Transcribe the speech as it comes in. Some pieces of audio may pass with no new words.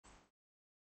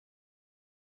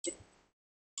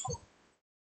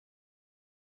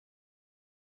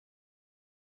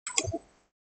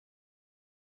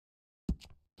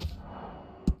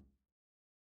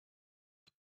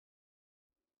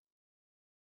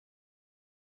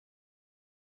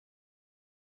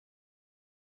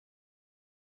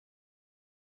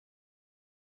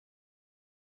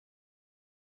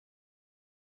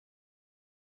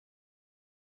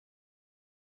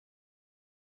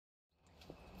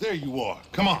There you are.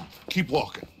 Come on, keep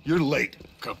walking. You're late.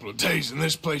 Couple of days in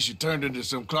this place, you turned into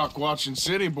some clock-watching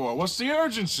city boy. What's the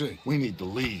urgency? We need to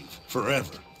leave.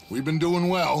 Forever. We've been doing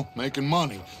well, making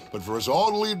money, but for us all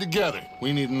to leave together,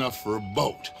 we need enough for a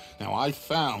boat. Now, I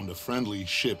found a friendly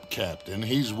ship captain.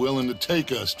 He's willing to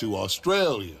take us to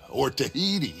Australia or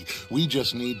Tahiti. We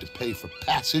just need to pay for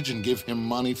passage and give him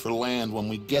money for land when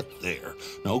we get there.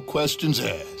 No questions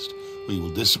asked. We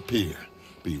will disappear,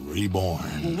 be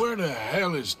reborn. Well, where the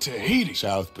hell is Tahiti?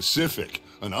 South Pacific,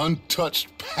 an untouched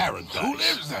paradise. Who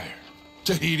lives there?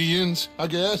 Tahitians, I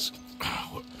guess.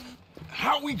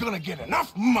 How are we gonna get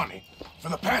enough money for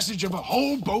the passage of a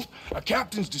whole boat, a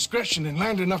captain's discretion, and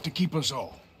land enough to keep us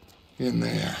all? In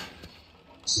there.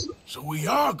 So we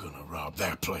are gonna rob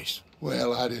that place.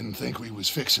 Well, I didn't think we was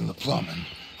fixing the plumbing.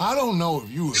 I don't know if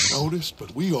you have noticed,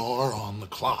 but we are on the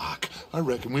clock. I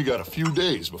reckon we got a few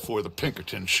days before the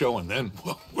Pinkerton show, and then,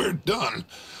 well, we're done.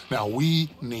 Now, we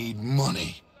need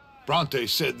money. Bronte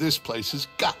said this place has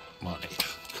got money.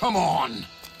 Come on.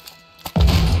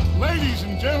 Ladies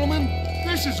and gentlemen,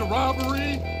 this is a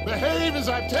robbery. Behave as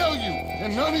I tell you,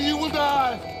 and none of you will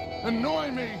die. Annoy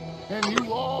me, and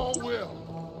you all will.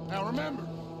 Now remember,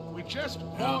 we just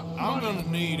want money. I'm gonna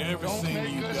need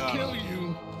everything you got. Don't make us kill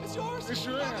you. It's yours.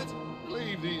 Mr. S,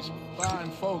 leave these fine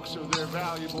folks of their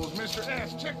valuables. Mr.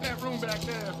 S, check that room back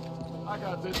there. I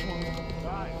got this one.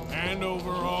 Hand over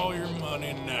all your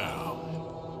money now.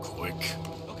 Quick.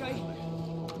 Okay.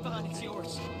 Fine, it's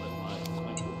yours.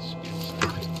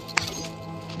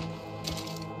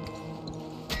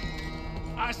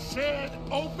 I said,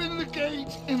 open the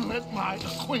gate and let my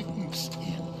acquaintance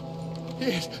in.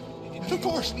 Yes, of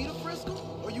course. Need a Frisco,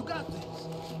 or you got this?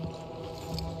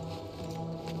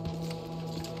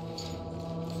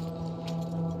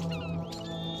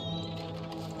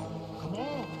 Come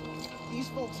on. These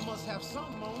folks must have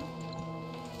something on them.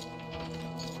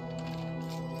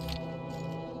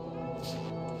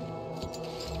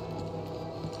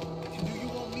 And do you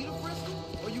want me to Frisco,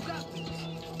 or you got this?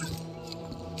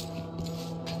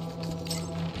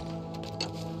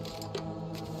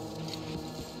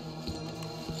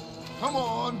 Come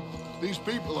on. These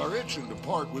people are itching to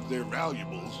part with their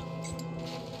valuables.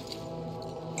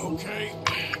 Okay,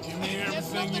 give me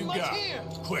everything you got. Here.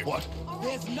 Quick. What?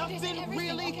 There's nothing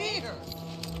really here.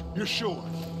 You're sure?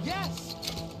 Yes.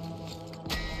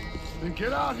 Then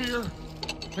get out here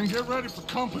and get ready for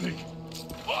company.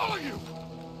 All of you!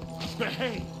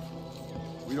 Behave.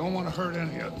 We don't want to hurt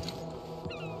any of you.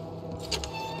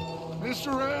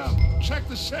 Mr. M, check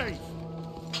the safe.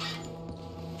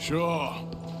 Sure.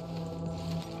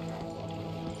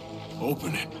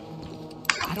 Open it.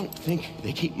 I don't think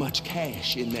they keep much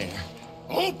cash in there.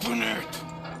 Open it!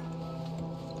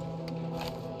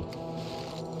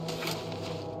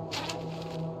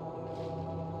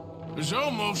 There's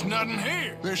almost nothing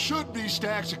here. There should be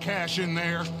stacks of cash in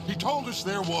there. He told us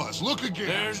there was. Look again.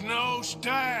 There's no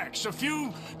stacks. A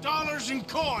few dollars in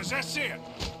coins, that's it.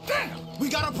 Damn! We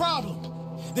got a problem.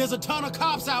 There's a ton of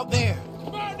cops out there.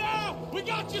 Come on now! We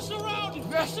got you surrounded!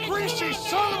 That greasy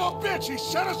son of a bitch! He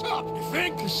set us up! You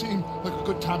think? This seemed like a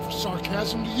good time for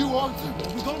sarcasm to you, Arthur.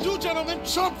 What we gonna do, gentlemen?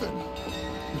 Something!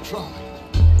 The trolley.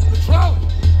 The trolley!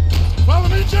 Follow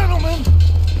me, gentlemen!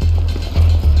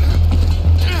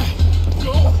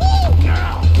 Go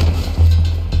now!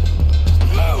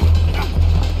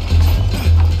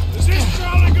 Does this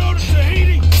trolley go to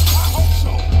Tahiti? I hope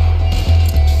so.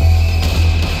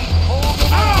 Hold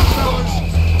them on, fellas.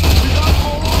 We got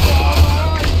hold on the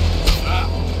right.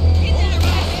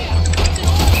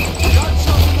 We got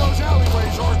some in those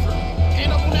alleyways, Arthur. And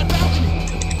up on that balcony.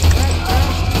 That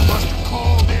bastard must have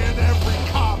called in every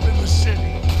cop in the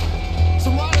city.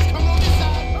 Some riders coming on this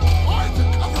side. Arthur,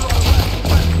 cover our left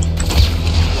flank.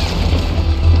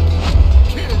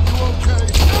 Kid, you okay?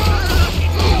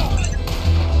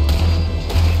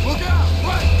 Look out!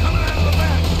 Right, coming out of the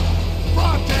back.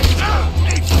 Bronte's got a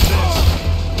taste for this.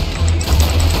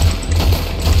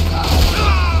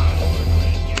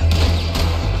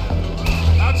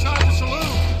 Outside the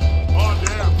saloon. Oh,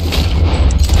 damn.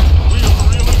 We are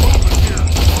really moving here.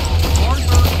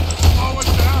 Arthur, slow it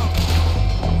down.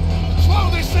 Slow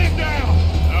this thing down.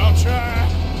 I'll try.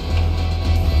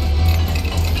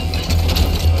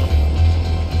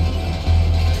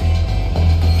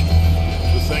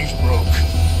 The thing's broke.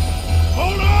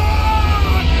 Hold on!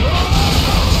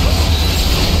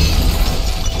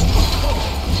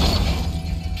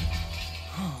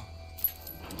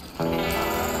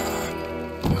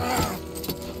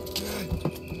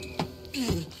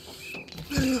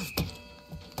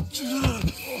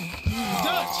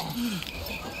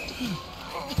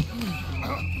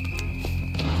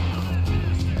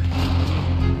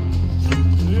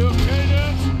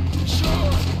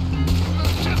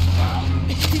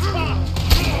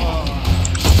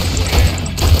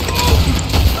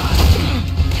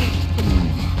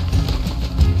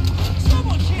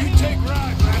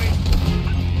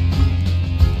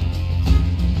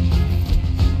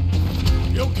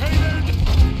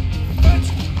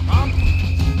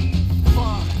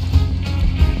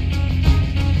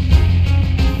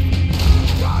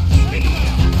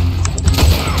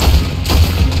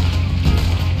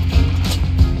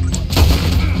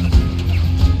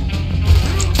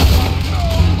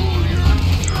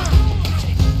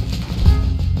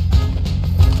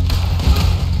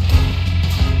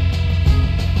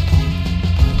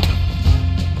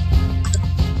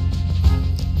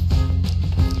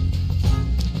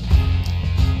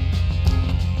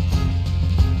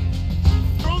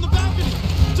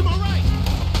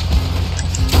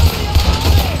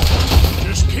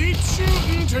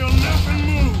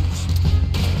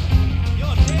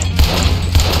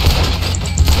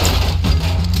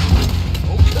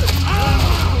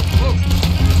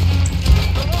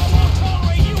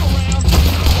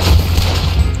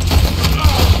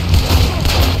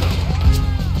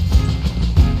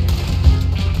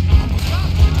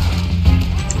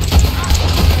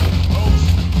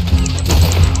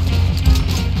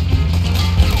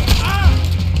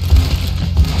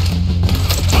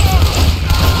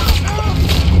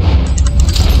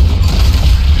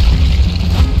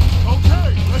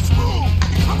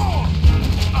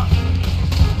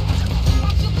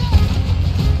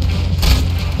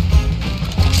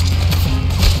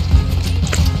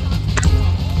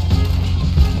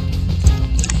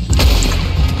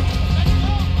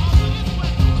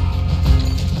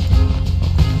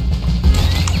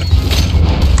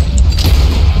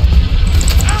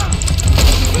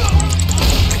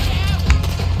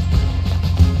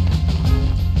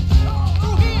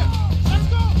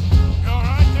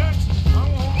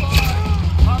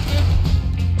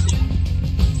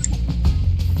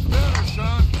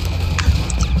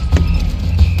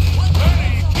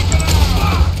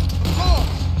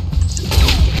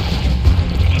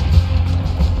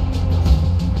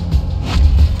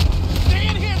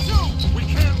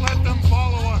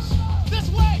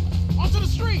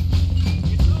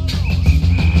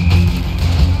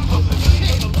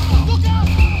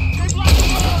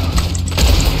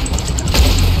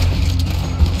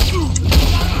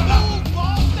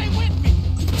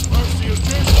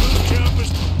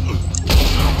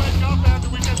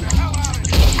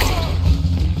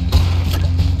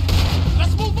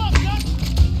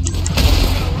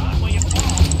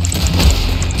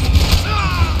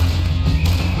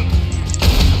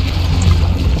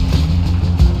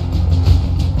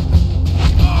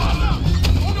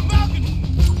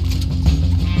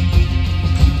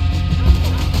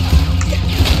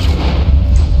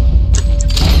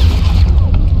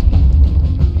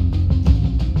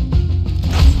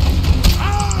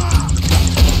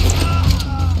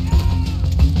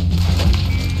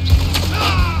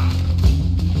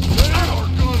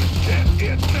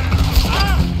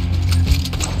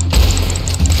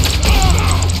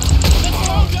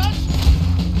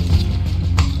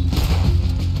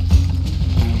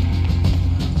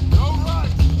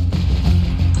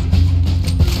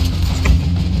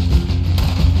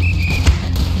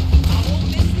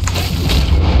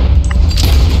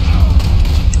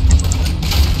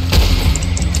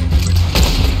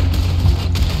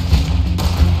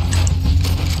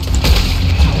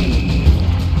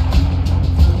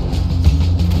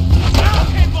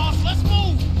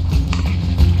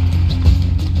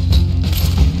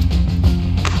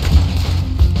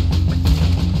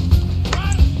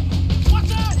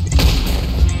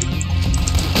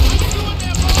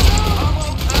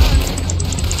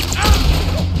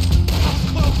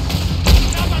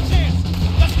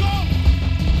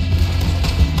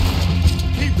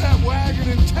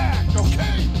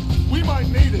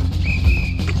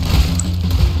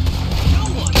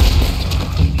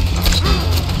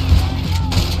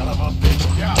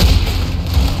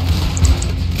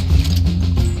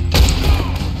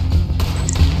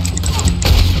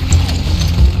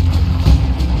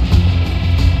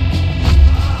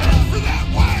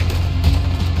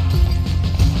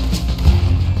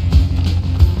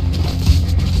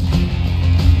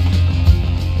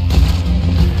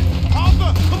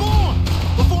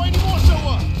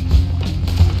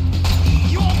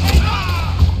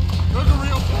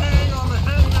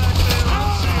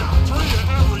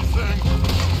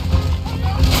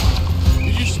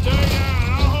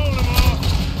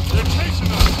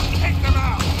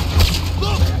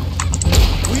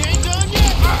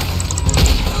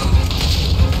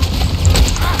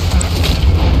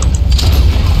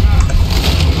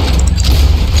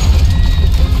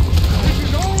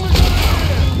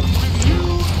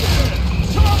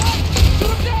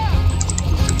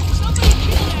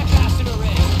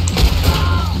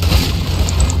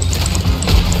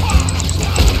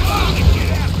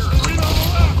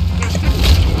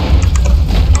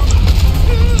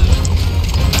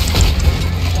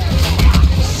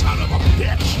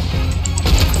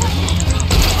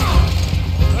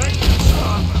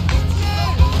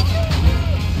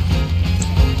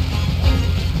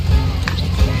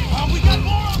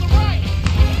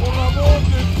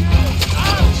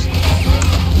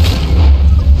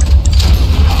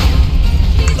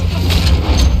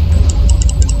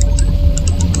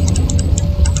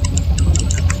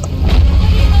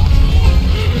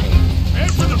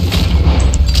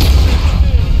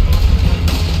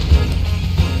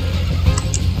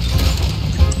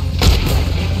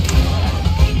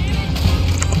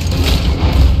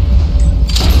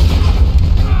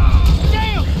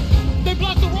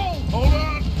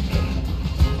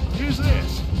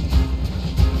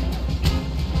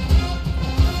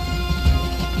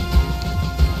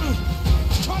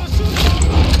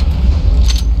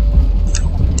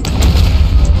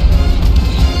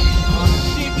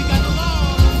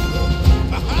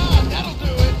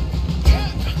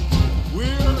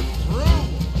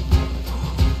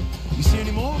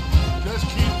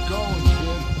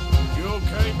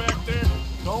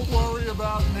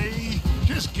 about me.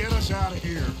 Just get us out of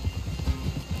here.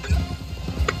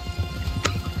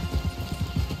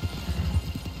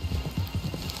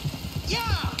 Yeah!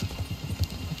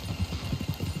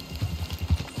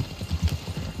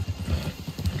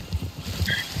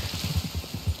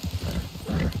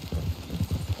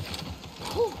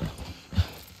 Whew.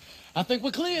 I think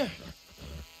we're clear.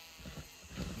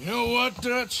 You know what,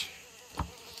 Dutch?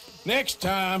 Next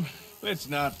time, let's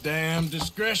not damn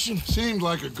discretion. Seemed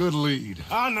like a good lead.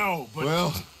 I know, but...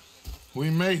 Well, we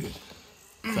made it.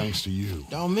 Thanks to you.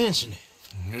 Don't mention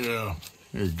it. Yeah.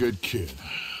 You're a good kid.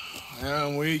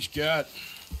 And we each got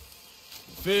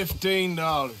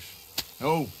 $15.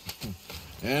 Oh,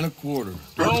 and a quarter.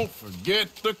 Don't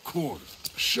forget the quarter.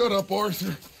 Shut up,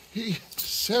 Arthur. He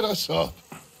set us up.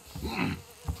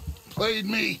 Played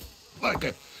me like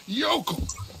a yokel.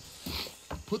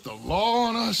 Put the law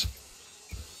on us.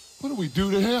 What did we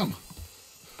do to him?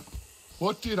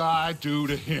 What did I do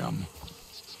to him?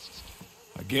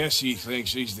 I guess he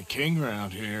thinks he's the king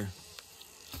around here.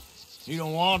 He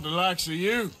don't want the likes of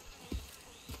you.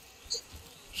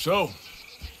 So,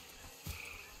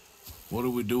 what are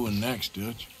we doing next,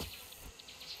 Dutch?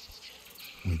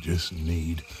 We just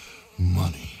need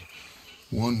money.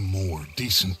 One more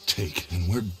decent take, and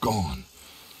we're gone.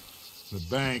 The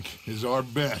bank is our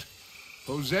bet.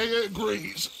 Hosea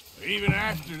agrees. Even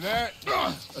after that?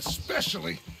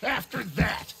 Especially after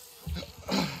that.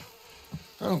 I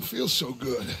don't feel so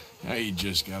good. Now you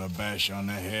just got a bash on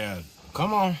the head.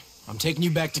 Come on. I'm taking you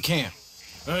back to camp.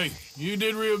 Hey, you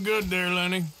did real good there,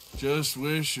 Lenny. Just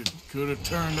wish it could have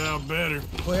turned out better.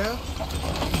 Well,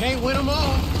 can't win them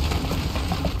all.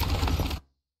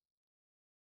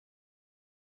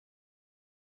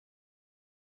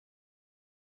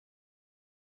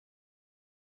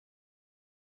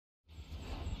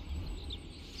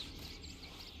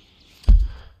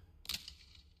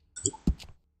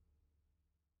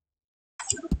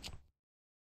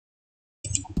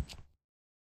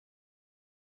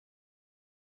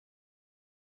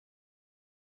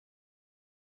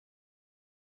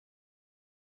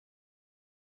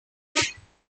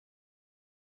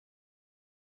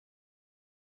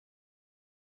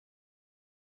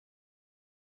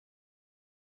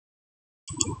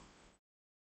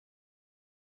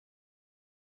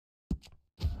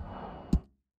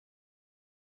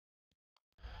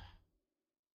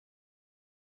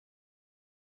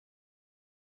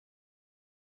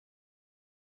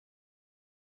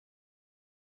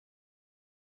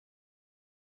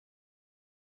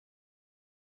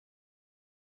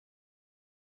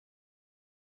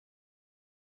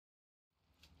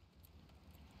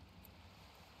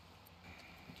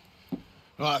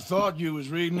 Well, I thought you was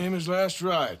reading him his last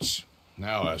rites.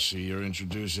 Now I see you're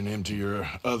introducing him to your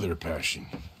other passion.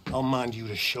 I'll mind you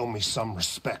to show me some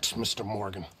respect, Mr.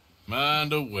 Morgan.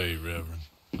 Mind away, Reverend.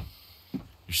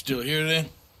 You still here, then?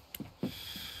 I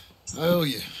owe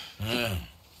you. Yeah.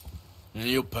 And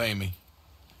you'll pay me.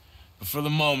 But for the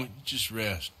moment, just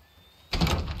rest.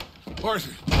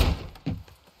 Arthur,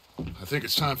 I think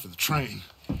it's time for the train.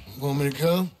 Want me to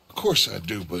come? Of course I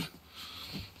do, but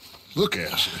look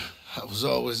at you. I was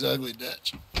always ugly,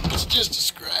 Dutch. It's just a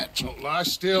scratch. Don't lie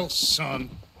still, son.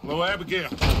 Hello, Abigail.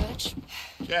 Dutch,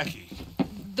 Jackie.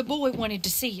 the boy wanted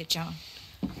to see you, John.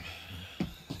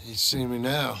 He's seen me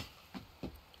now.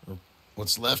 Or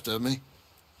what's left of me.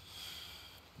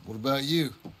 What about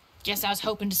you? Guess I was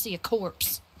hoping to see a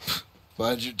corpse.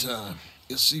 Bide your time.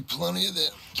 You'll see plenty of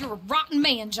them. You're a rotten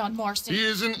man, John Marston. He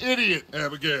is an idiot,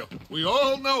 Abigail. We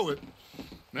all know it.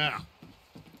 Now,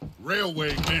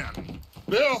 railway men.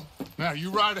 Bill, now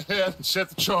you ride ahead and set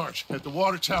the charge at the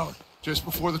water tower just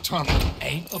before the tunnel.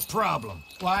 Ain't a problem.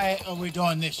 Why are we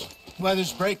doing this?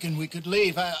 Weather's breaking. We could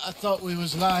leave. I thought we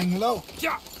was lying low.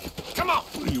 Yeah, come on.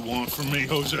 What do you want from me,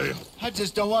 Hosea? I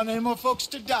just don't want any more folks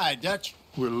to die, Dutch.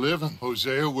 We're living,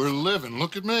 Hosea. We're living.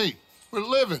 Look at me. We're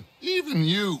living. Even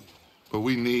you. But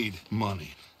we need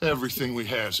money. Everything we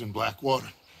has in Blackwater.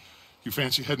 You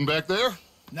fancy heading back there?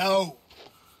 No.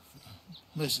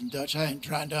 Listen, Dutch, I ain't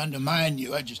trying to undermine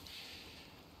you. I just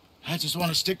want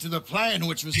to stick to the plan,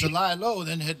 which was to lie low,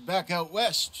 then head back out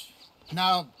west.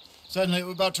 Now, suddenly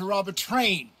we're about to rob a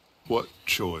train. What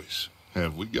choice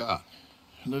have we got?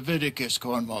 Leviticus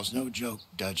Cornwall's no joke,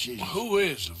 Dutch. Who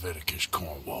is Leviticus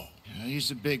Cornwall?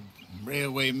 He's a big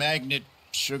railway magnate,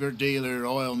 sugar dealer,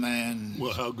 oil man.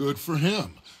 Well, how good for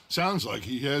him. Sounds like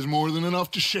he has more than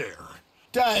enough to share.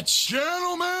 Dutch!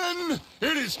 Gentlemen,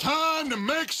 it is time to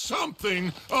make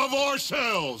something of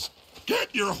ourselves.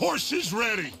 Get your horses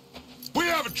ready. We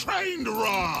have a train to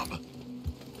rob.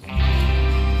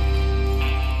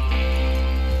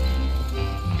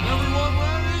 Everyone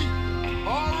ready?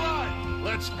 All right.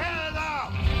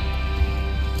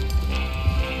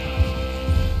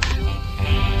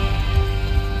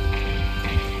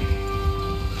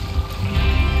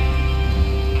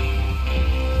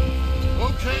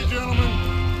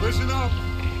 gentlemen, listen up,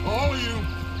 all of you.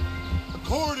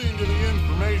 According to the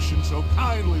information so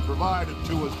kindly provided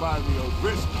to us by the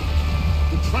O'Driscoll,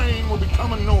 the train will be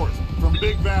coming north from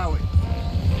Big Valley.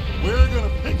 We're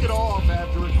gonna pick it off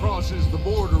after it crosses the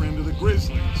border into the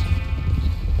Grizzlies.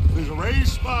 There's a raised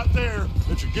spot there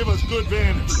that should give us good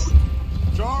vantage.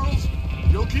 Charles,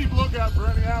 you'll keep lookout for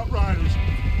any outriders.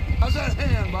 How's that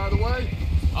hand, by the way?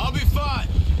 I'll be fine.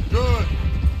 Good.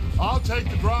 I'll take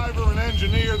the driver and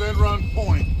engineer, then run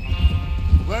point.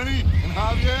 Lenny and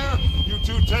Javier, you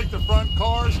two take the front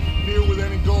cars, deal with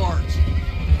any guards.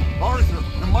 Arthur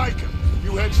and Micah,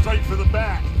 you head straight for the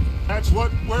back. That's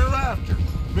what we're after.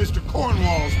 Mr.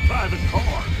 Cornwall's private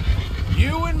car.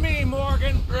 You and me,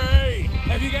 Morgan. Great.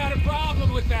 Have you got a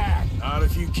problem with that? Not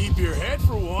if you keep your head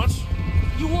for once.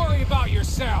 You worry about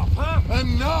yourself, huh?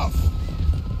 Enough!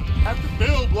 After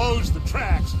Bill blows the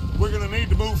tracks, we're gonna need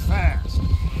to move fast.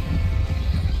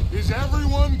 Is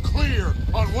everyone clear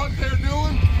on what they're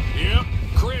doing? Yep.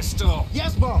 Crystal.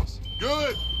 Yes, boss.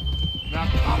 Good. Now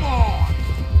come on!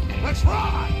 Let's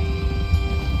ride!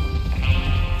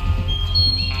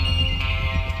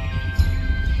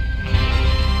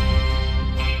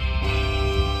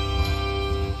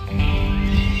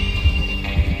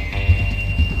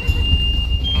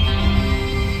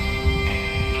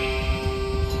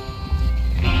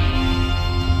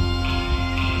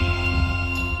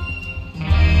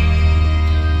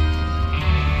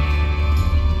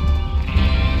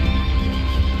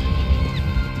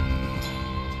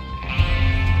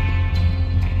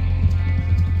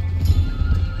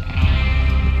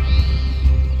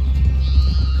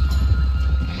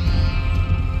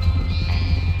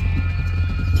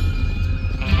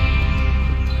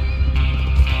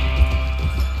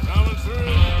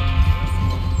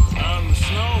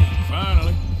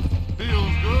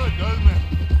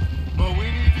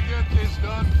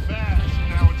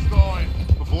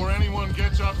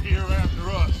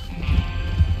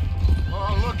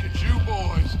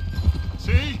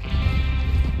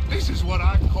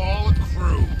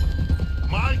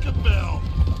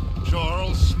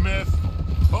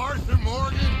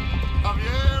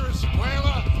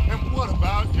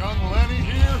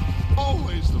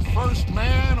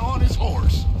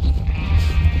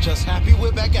 Just happy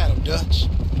we're back at him, Dutch.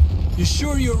 You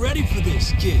sure you're ready for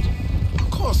this, kid?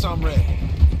 Of course I'm ready.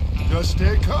 Just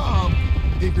stay calm.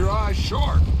 Keep your eyes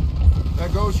sharp.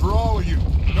 That goes for all of you.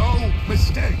 No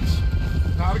mistakes.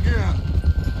 Not again.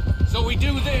 So we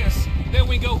do this, then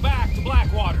we go back to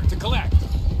Blackwater to collect.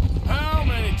 How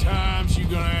many times you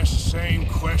gonna ask the same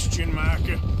question,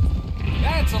 Micah?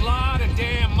 That's a lot of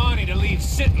damn money to leave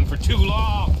sitting for too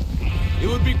long. It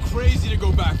would be crazy to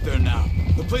go back there now.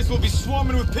 The place will be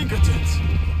swarming with Pinkertons.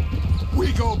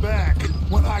 We go back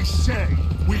when I say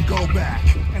we go back,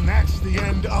 and that's the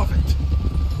end of it.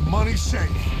 The money's safe.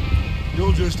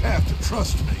 You'll just have to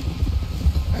trust me.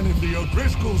 And if the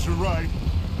O'Driscolls are right,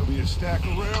 there'll be a stack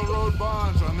of railroad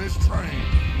bonds on this train.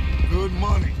 Good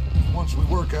money, once we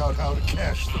work out how to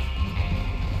cash them.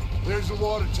 There's the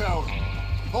water tower.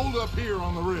 Hold up here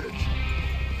on the ridge.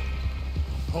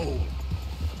 Hold.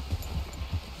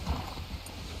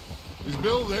 Is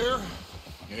Bill there?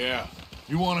 Yeah.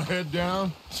 You want to head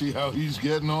down, see how he's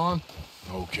getting on?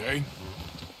 Okay.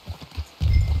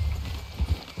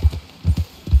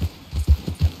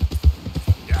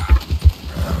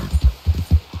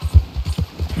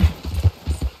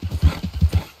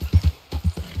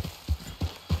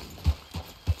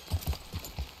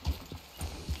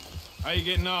 How you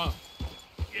getting on?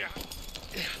 Yeah.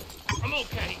 I'm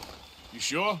okay. You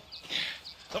sure?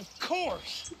 Of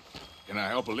course. Can I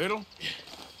help a little?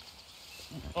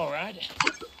 All right.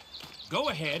 Go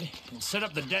ahead and set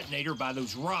up the detonator by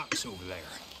those rocks over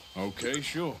there. Okay,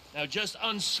 sure. Now just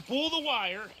unspool the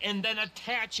wire and then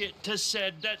attach it to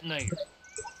said detonator.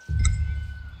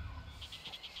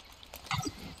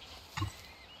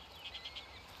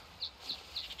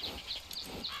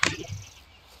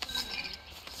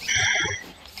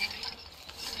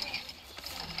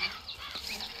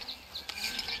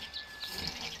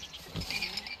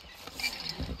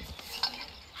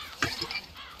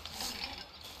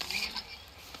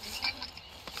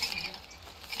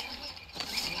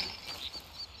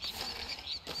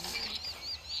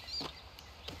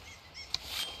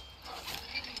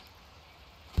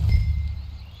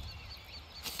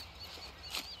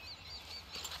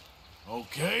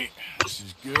 Okay, this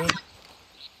is good.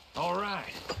 All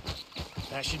right.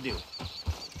 That should do it.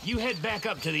 You head back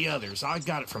up to the others. I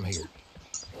got it from here.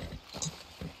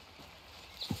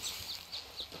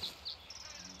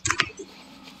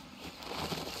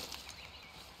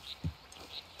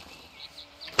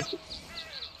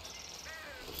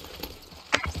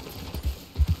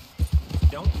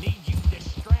 Don't need you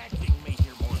distracting me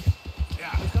here, Morgan.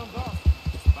 Yeah. Here comes Arthur.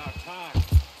 It's about time.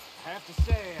 I have to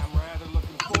say, I'm rather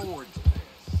looking forward to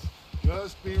this.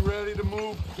 Just be ready to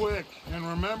move quick, and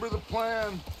remember the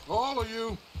plan. All of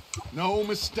you, no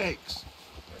mistakes.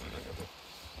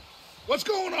 What's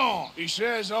going on? He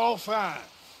says all fine.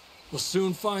 We'll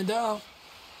soon find out.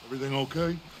 Everything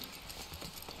okay?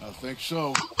 I think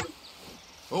so.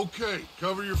 Okay,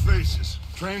 cover your faces.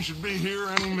 Train should be here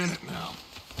any minute now.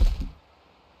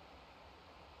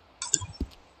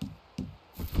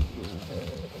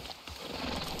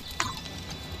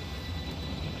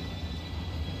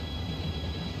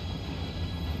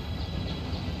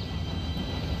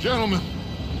 Gentlemen,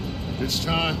 it's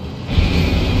time.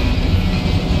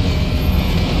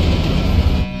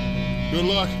 Good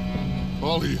luck,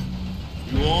 all of you.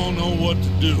 You all know what to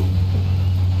do.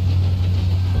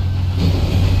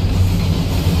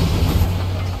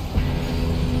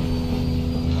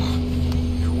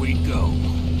 Here we go.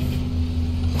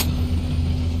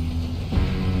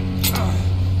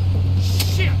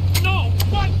 Shit! No!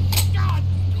 What? God!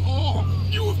 Oh,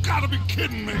 you have got to be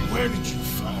kidding me. Where did you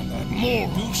find that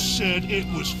moron? You said it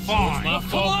was fine. My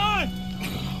fault.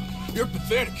 Come on! You're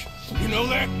pathetic. You know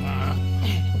that?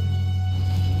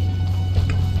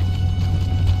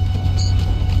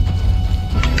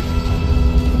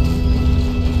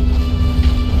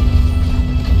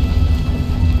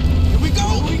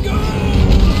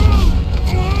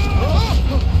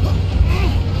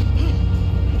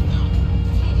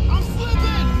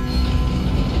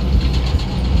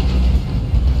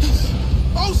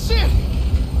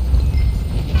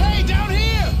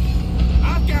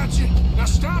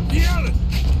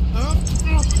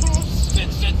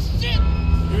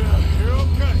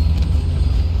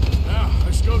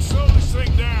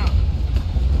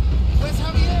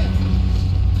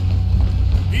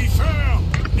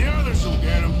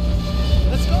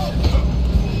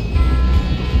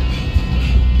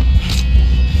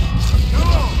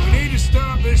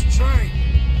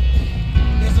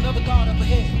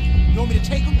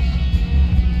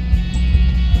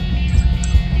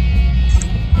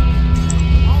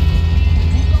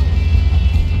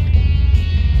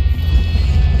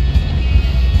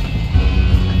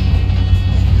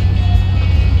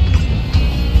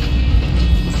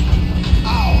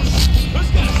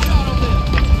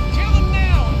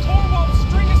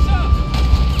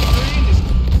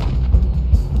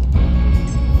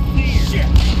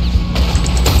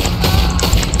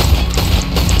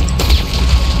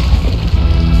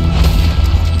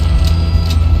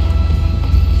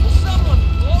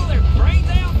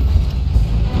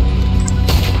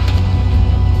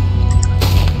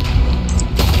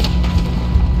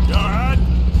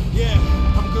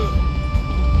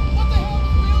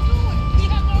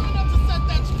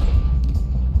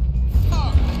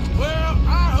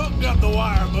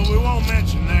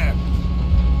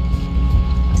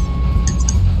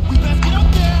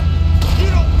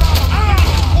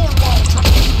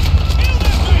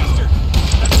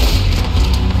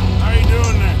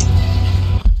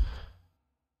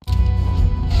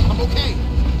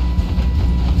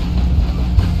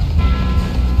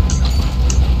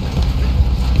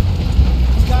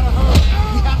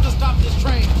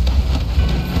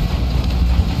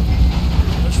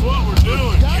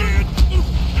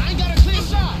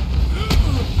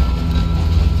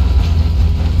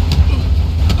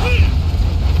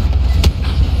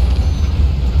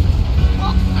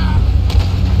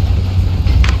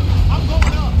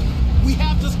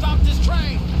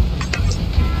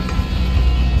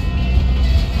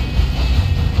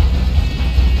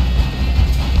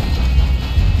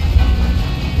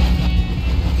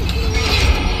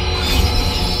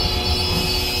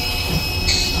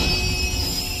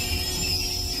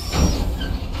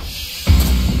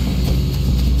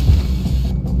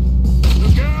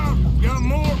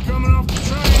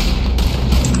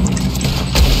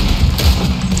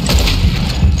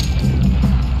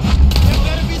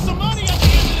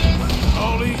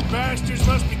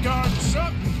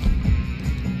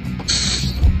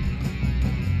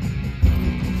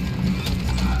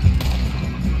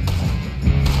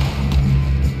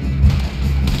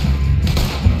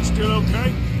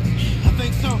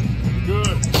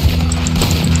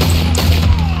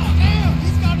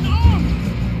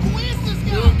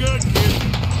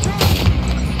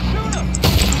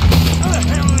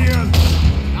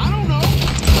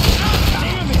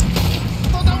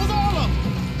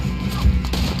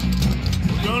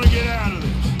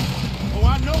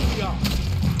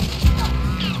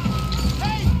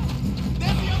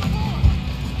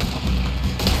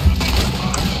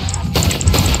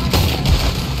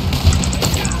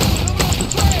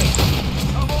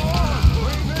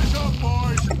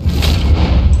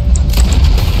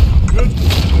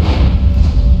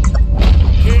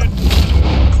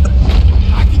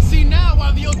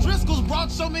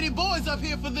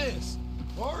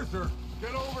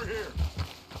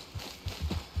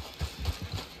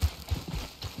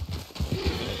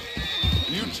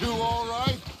 two all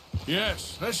right?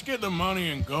 Yes, let's get the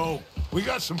money and go. We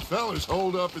got some fellas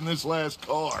holed up in this last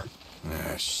car.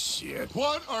 Ah, shit.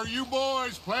 What are you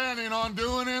boys planning on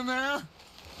doing in there?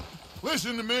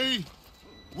 Listen to me.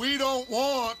 We don't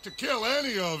want to kill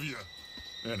any of you.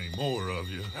 Any more of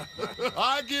you.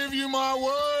 I give you my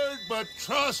word, but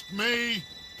trust me,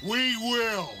 we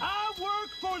will. I work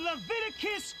for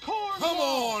Leviticus Corps. Come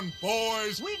on,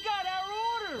 boys. We got our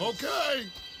orders. Okay.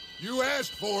 You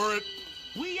asked for it.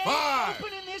 We ain't 5,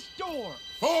 opening this door.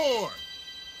 4,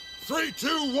 3, 2,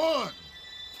 1.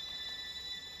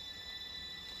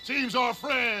 Seems our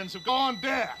friends have gone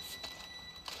deaf.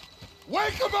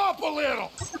 Wake them up a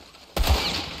little.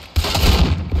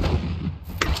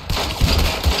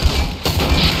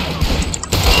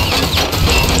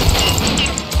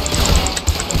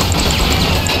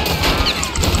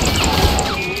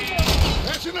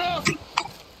 That's enough.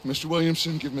 Mr.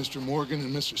 Williamson, give Mr. Morgan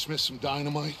and Mr. Smith some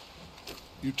dynamite.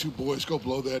 You two boys go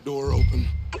blow that door open.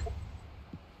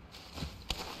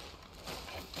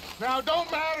 Now,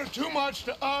 don't matter too much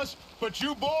to us, but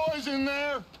you boys in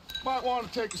there might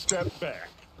want to take a step back.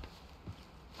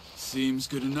 Seems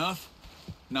good enough.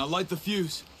 Now light the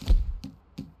fuse.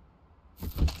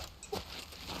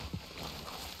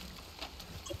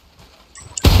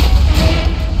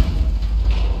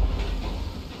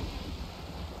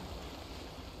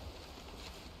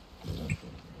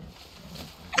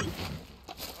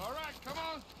 All right, come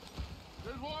on.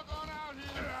 Just walk on out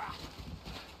here.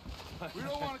 We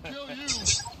don't want to kill you.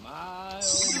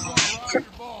 We're going to ride your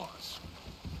boss.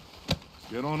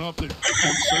 Get on up there.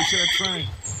 Search that train.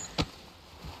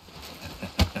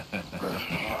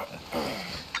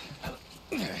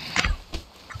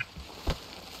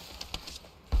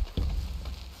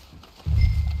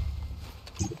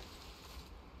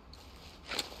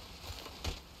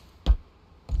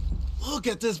 Look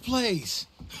at this place.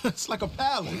 It's like a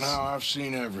palace. Now I've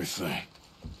seen everything.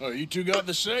 Oh, you two got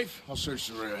the safe? I'll search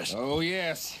the rest. Oh,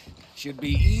 yes. Should be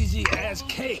easy as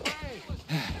cake.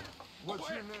 What's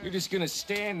your name? You're just gonna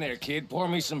stand there, kid. Pour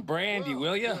me some brandy,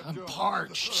 will you? I'm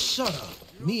parched. Shut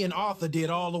up. Me and Arthur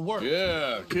did all the work.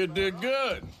 Yeah, kid did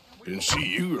good. Didn't see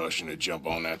you rushing to jump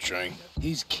on that train.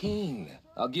 He's keen.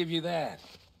 I'll give you that.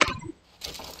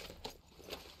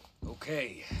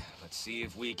 Okay, let's see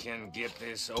if we can get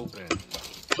this open.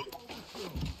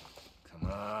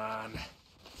 Come on.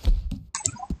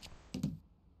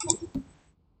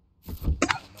 Come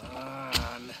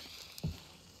on.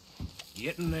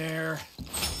 Get in there.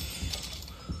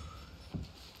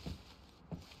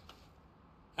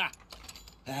 Ha!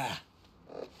 Ah.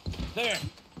 There.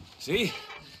 See?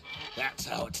 That's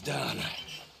how it's done.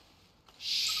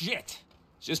 Shit!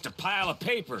 It's just a pile of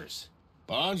papers.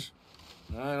 Bonds?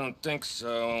 I don't think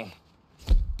so.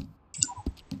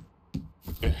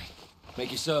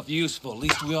 Make yourself useful. At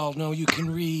least we all know you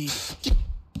can read.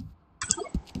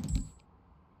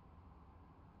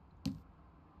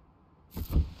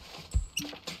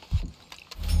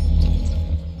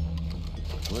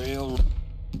 Rail...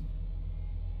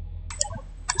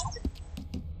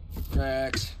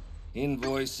 Tracks,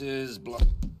 invoices, blah...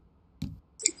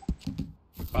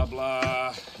 Blah,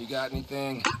 blah. You got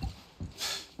anything?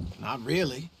 Not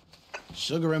really.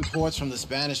 Sugar imports from the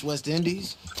Spanish West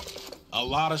Indies. A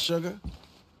lot of sugar.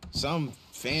 Some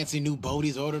fancy new boat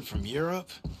he's ordered from Europe.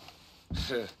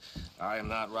 I am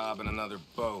not robbing another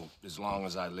boat as long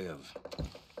as I live.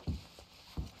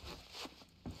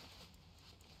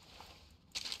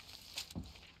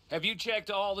 Have you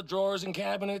checked all the drawers and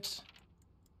cabinets?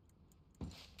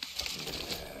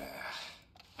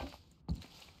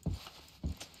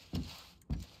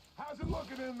 How's it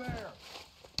looking in there?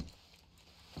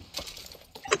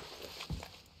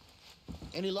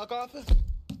 Any luck, Arthur?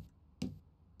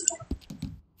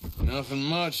 Nothing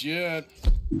much yet.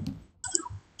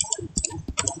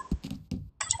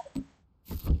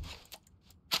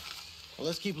 Well,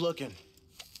 let's keep looking.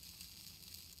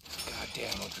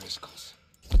 Goddamn O'Driscolls.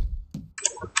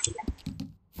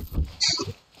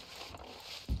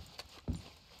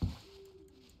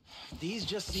 These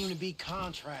just seem to be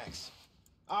contracts.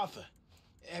 Arthur,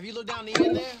 have you looked down the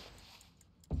end there?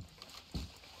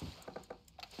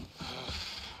 Well,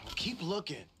 keep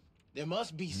looking. There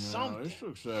must be something. This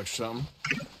looks like something.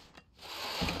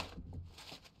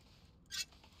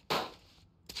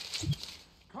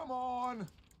 Come on.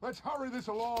 Let's hurry this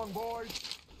along, boys.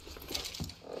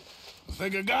 I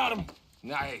think I got him.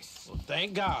 Nice. Well,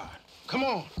 thank God. Come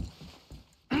on.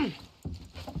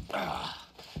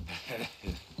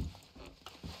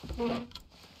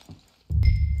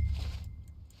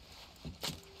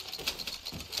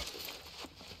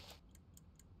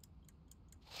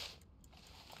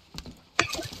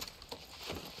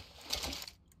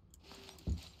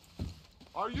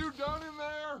 Are you done in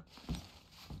there?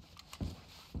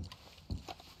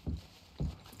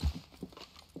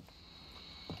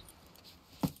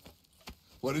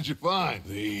 What did you find?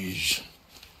 These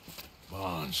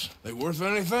bonds. They worth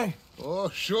anything? Oh,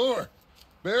 sure.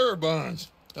 Bearer bonds.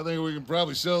 I think we can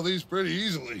probably sell these pretty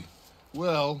easily.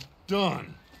 Well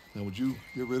done. Now, would you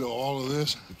get rid of all of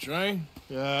this? The train?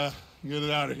 Yeah, get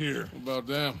it out of here. What about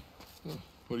them?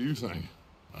 What do you think?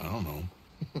 I don't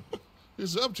know.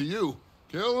 It's up to you.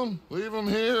 Kill them, leave them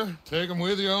here, take them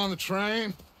with you on the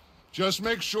train. Just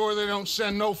make sure they don't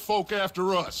send no folk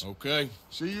after us. Okay.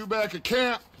 See you back at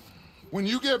camp. When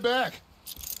you get back,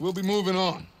 we'll be moving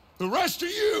on. The rest of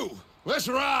you, let's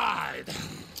ride!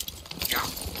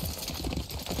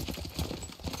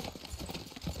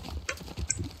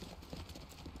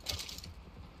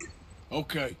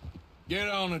 Okay. Get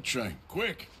on the train.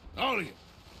 Quick. All of you.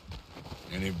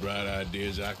 Any bright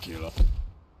ideas, I kill them.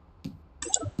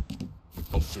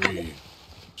 All three of you.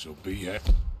 So be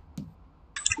happy.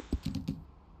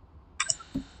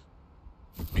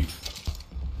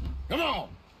 Come on!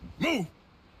 Move!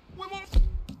 We won't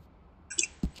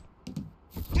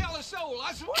tell a soul,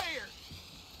 I swear!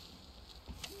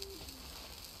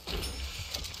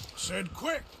 Said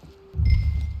quick!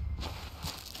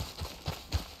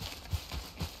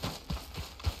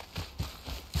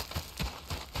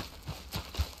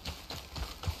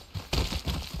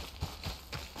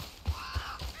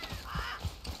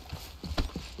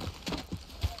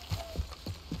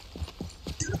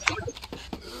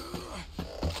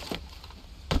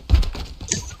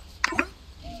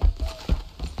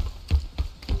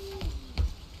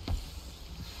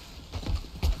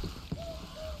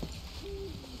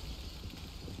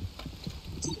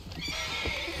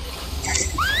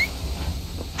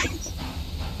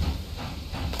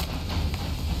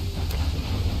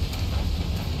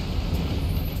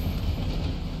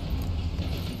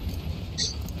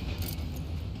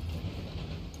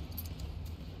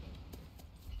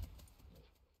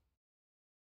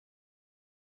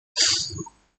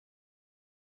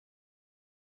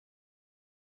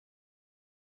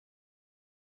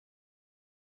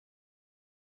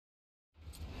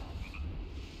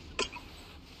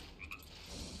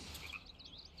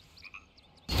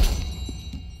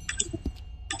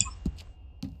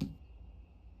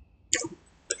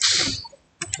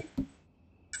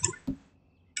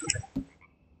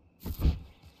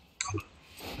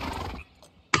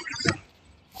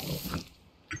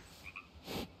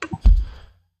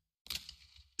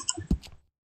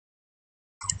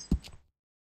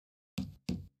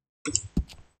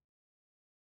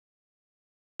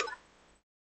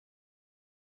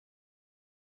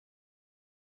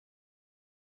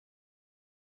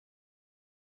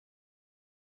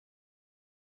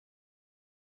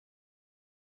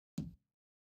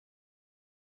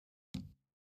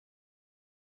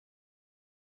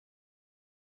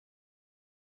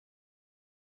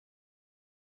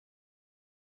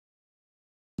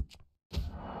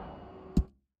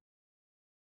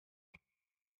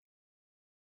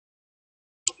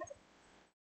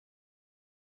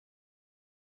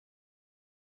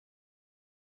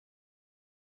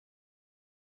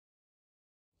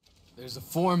 There's a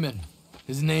foreman.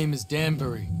 His name is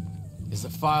Danbury. There's the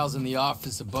files in the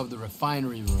office above the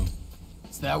refinery room.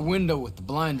 It's that window with the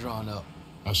blind drawn up.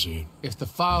 I see it. If the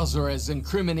files are as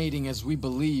incriminating as we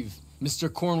believe,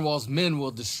 Mr. Cornwall's men will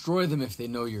destroy them if they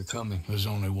know you're coming. There's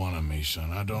only one of me,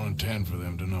 son. I don't intend for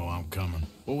them to know I'm coming.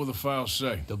 What will the files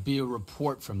say? There'll be a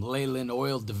report from Leyland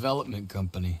Oil Development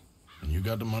Company. And you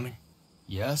got the money?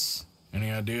 Yes? Any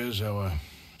ideas how I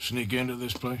sneak into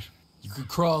this place? You could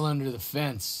crawl under the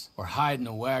fence or hide in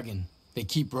a wagon. They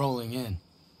keep rolling in.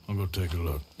 I'll go take a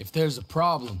look. If there's a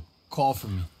problem, call for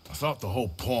me. I thought the whole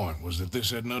point was that this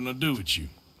had nothing to do with you.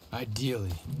 Ideally.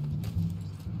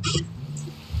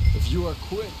 If you are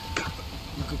quick,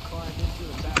 you could climb into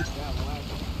the back of that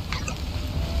wagon.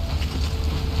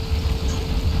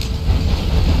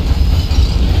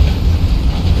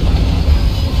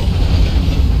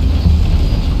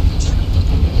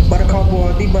 बरखा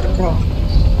बहुत ही बरखा.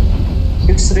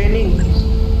 It's raining.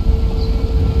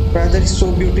 Weather is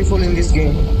so beautiful in this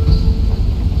game.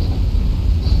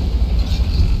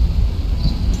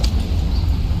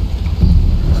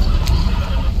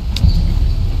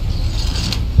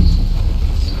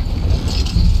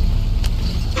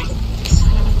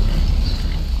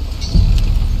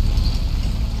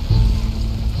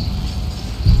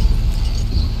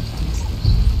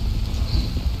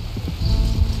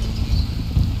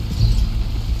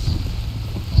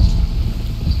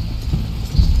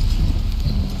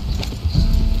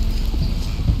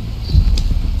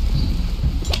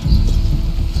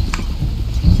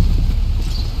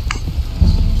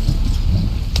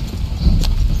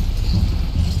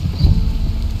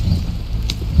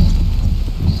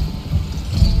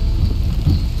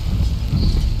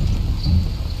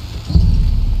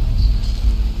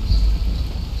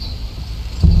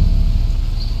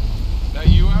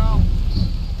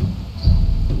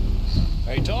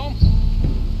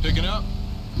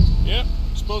 Yep,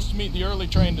 supposed to meet the early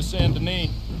train to Saint Denis.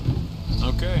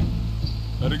 Okay,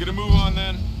 better get a move on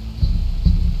then.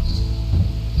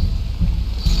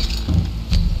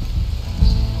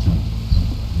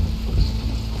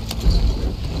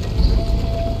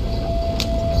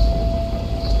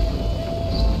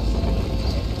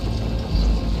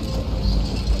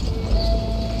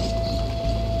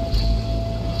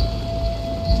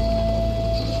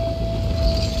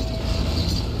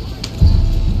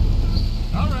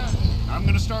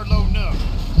 Start loading up.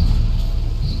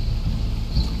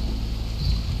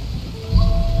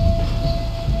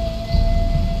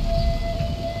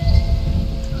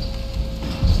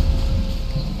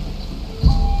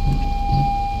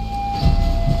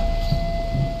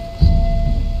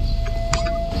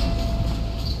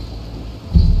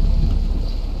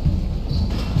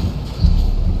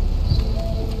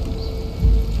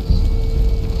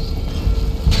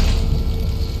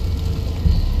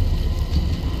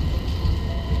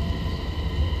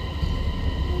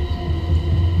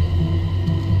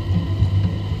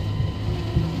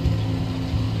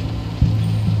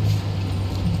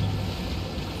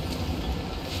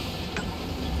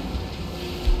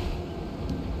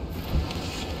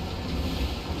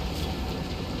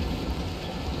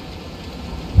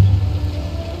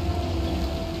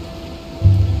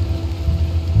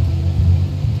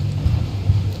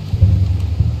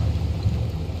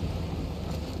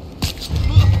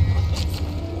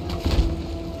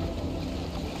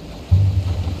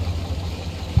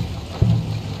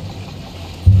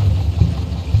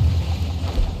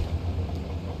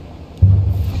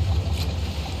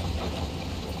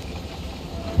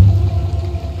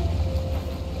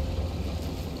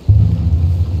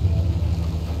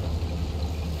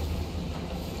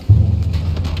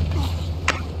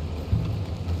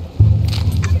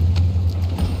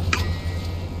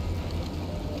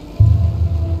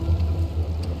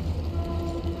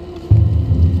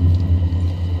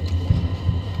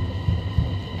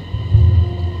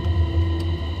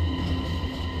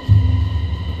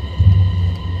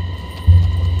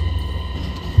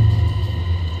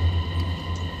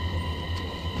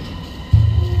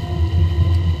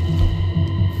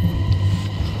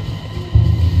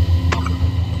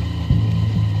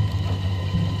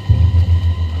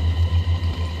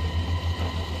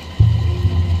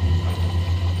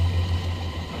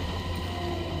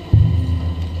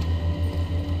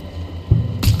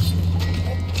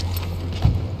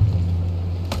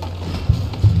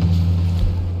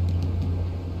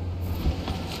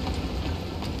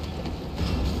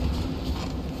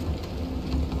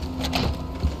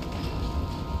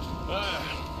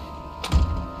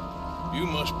 You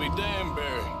must be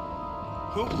Danbury.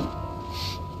 Who?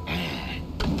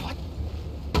 What?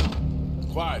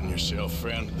 Quieten yourself,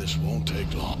 friend. This won't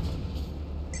take long.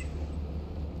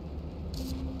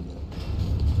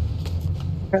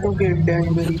 Okay,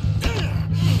 Danbury.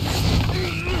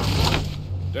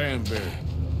 Danbury.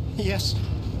 Yes?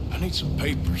 I need some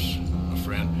papers, my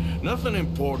friend. Nothing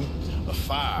important. A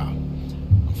file.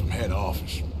 I'm from head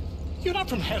office. You're not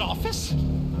from head office?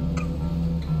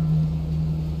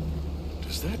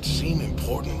 Does that seem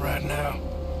important right now?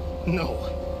 No.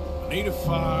 I need a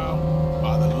file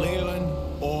by the Leland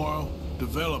Oil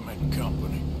Development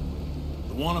Company.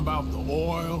 The one about the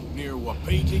oil near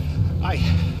Wapiti?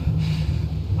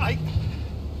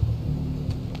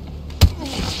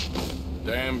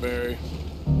 Danbury,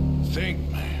 think,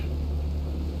 man.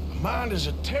 A mind is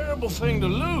a terrible thing to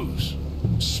lose,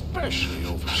 especially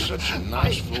over such a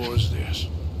nice floor as this.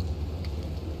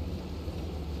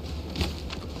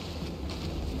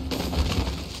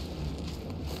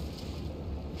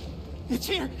 It's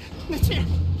here! It's here!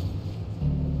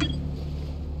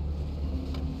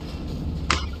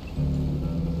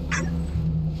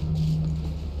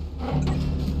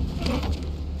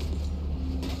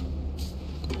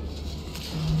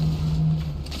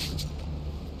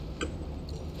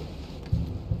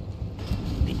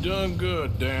 You done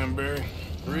good, Danbury.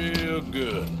 Real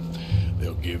good.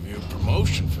 They'll give you a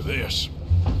promotion for this.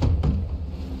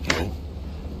 Oh,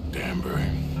 Danbury.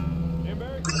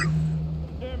 Danbury?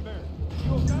 Danbury,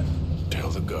 you okay? Tell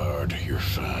the guard you're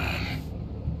fine.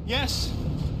 Yes.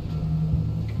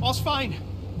 All's fine.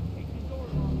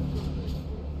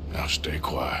 Now stay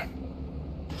quiet.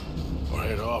 Or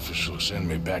head office will send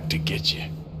me back to get you.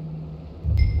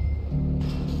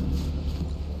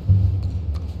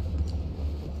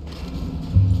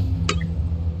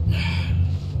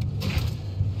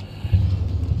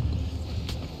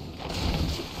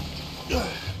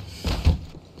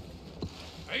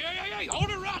 Hey,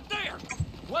 hold it right there!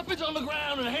 Weapons on the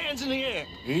ground and hands in the air.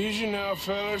 Easy now,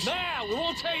 fellas. Now, we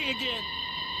won't tell you again.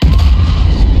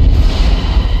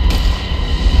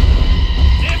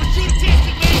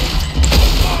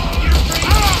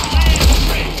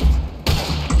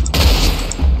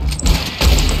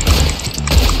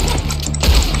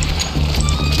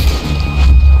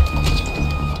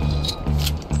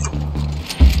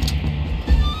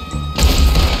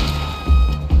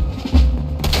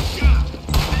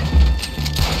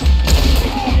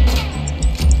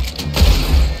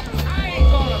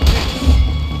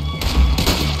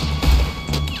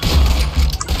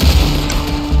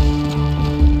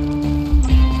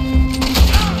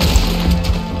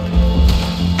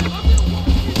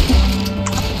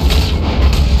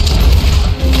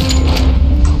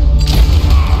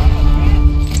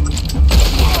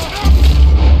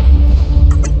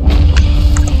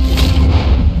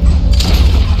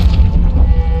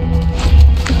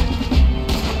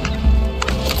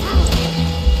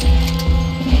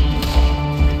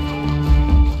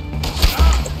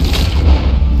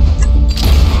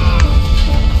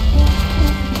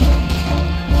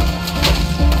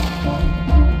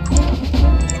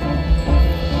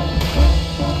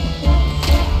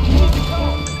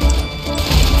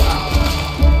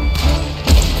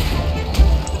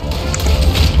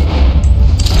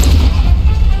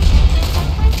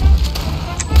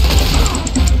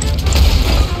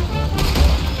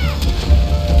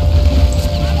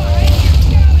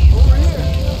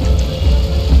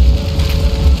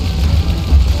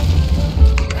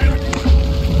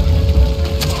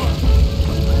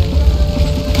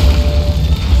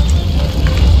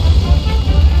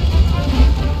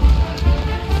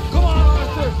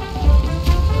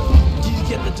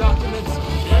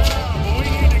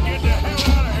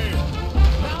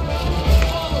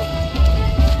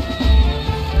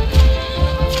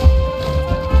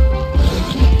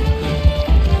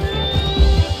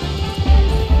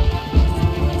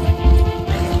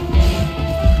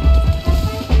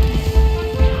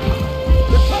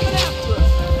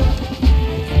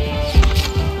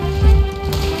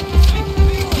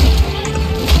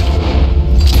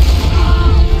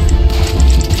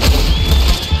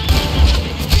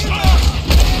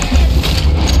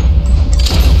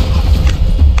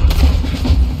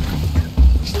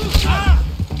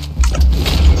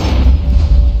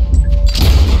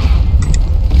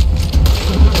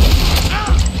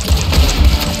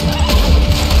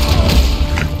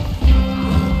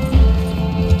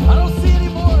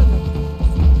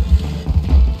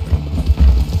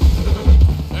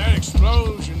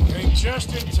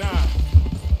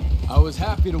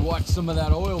 happy to watch some of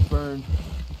that oil burn.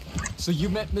 So you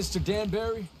met Mr.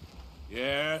 Danbury?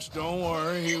 Yes, don't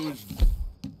worry, he was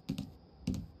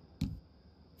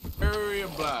very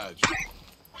obliged.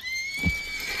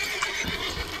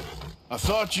 I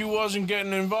thought you wasn't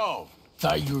getting involved.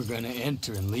 Thought you were gonna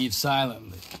enter and leave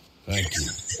silently. Thank you.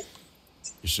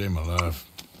 You saved my life.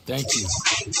 Thank you.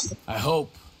 I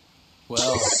hope.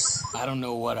 Well, I don't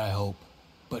know what I hope.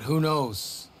 But who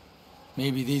knows?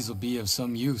 Maybe these will be of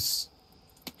some use.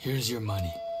 Here's your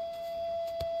money.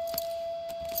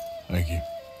 Thank you.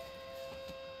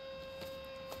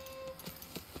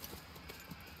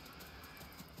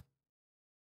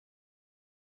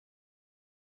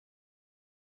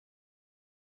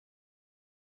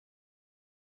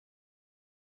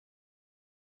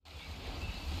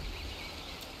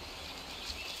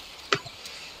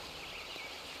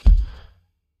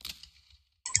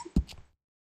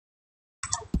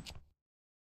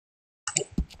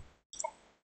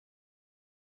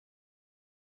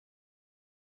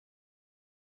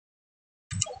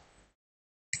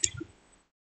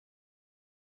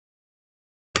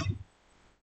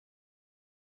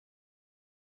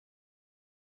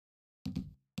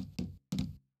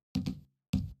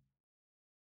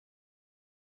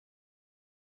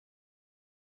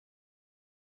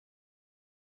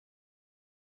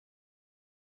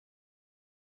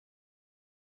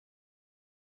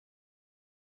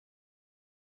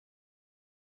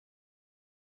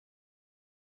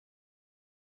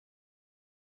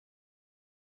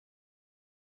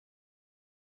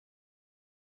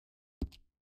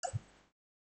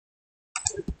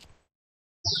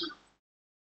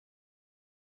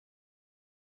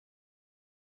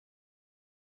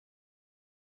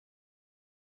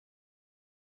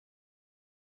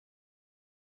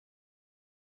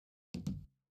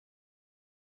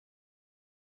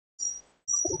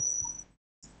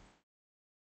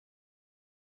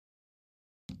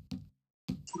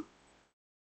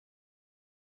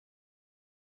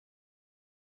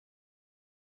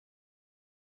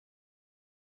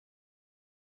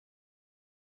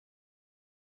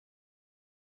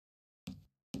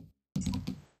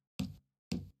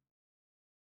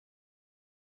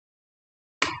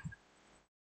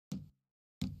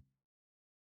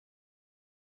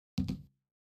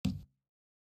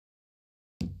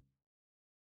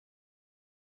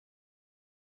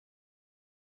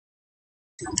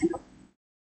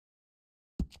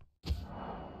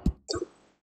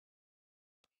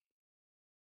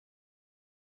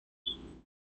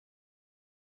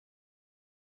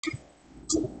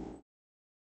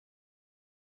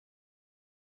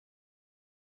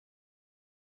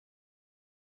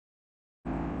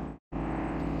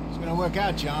 It's gonna work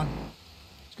out, John.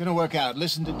 It's gonna work out.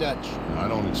 Listen to Dutch. I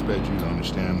don't expect you to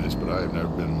understand this, but I have never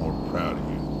been more proud of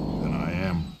you than I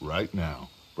am right now,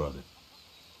 brother.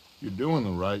 You're doing the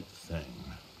right thing.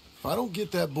 If I don't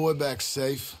get that boy back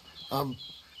safe,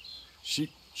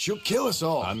 she'll kill us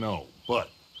all. I know,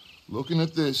 but looking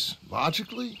at this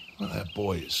logically, well, that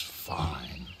boy is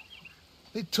fine.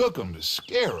 They took him to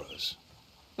scare us.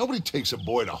 Nobody takes a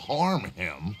boy to harm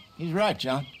him. He's right,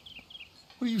 John.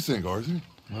 What do you think, Arthur?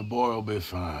 My boy will be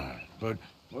fine. But,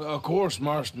 well, of course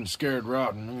Marston's scared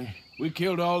rotten. I mean, we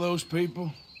killed all those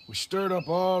people. We stirred up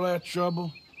all that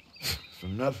trouble. For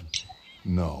nothing.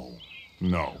 No,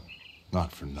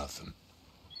 not for nothing.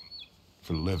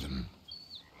 For living.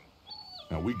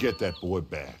 Now, we get that boy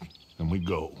back, and we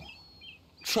go.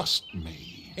 Trust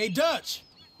me. Hey, Dutch,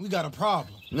 we got a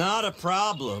problem. Not a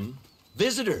problem.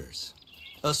 Visitors.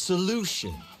 A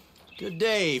solution. Good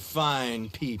day, fine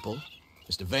people.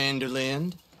 Mr.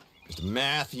 Vanderlind, Mr.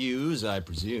 Matthews, I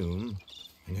presume.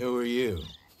 And who are you?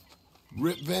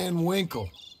 Rip Van Winkle.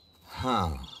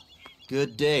 Huh.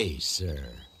 Good day, sir.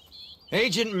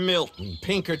 Agent Milton,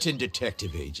 Pinkerton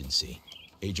Detective Agency.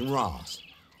 Agent Ross.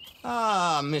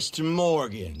 Ah, Mr.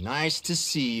 Morgan, nice to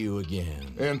see you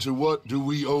again. And to what do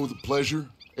we owe the pleasure,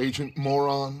 Agent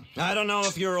Moron? I don't know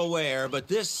if you're aware, but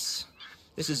this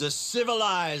is a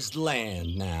civilized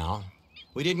land now.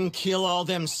 We didn't kill all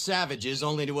them savages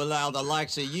only to allow the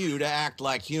likes of you to act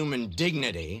like human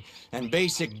dignity, and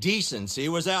basic decency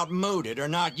was outmoded or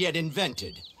not yet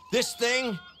invented. This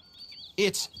thing,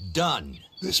 it's done.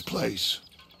 This place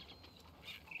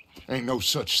ain't no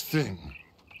such thing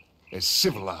as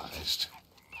civilized.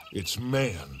 It's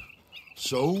man,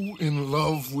 so in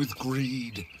love with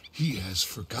greed, he has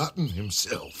forgotten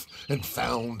himself and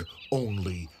found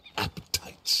only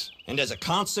appetites. And as a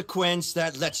consequence,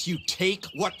 that lets you take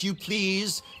what you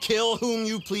please, kill whom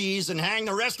you please, and hang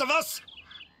the rest of us?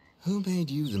 Who made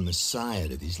you the messiah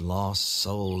to these lost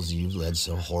souls you've led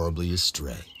so horribly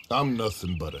astray? I'm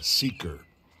nothing but a seeker,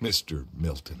 Mr.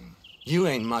 Milton. You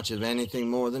ain't much of anything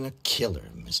more than a killer,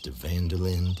 Mr.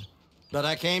 Vanderlind. But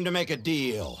I came to make a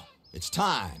deal. It's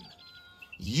time.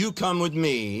 You come with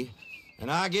me,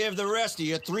 and I give the rest of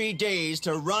you 3 days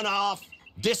to run off,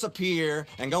 disappear,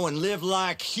 and go and live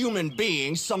like human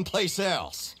beings someplace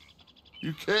else.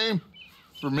 You came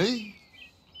for me?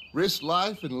 Risk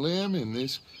life and limb in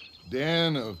this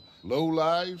den of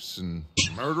lowlifes and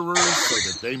murderers so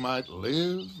that they might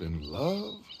live and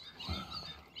love?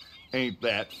 Ain't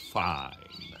that fine?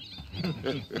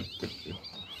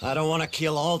 I don't want to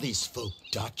kill all these folk,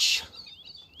 Dutch.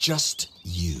 Just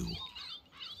you.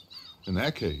 In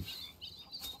that case,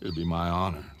 it'd be my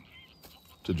honor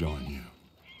to join you.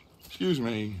 Excuse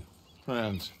me,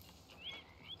 friends.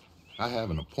 I have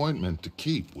an appointment to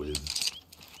keep with...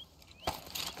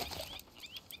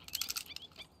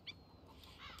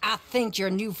 I think your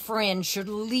new friend should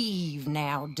leave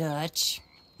now, Dutch.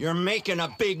 You're making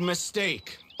a big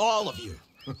mistake. All of you.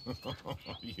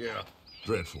 Yeah,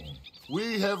 dreadful.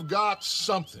 We have got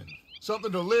something.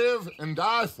 Something to live and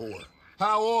die for.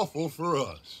 How awful for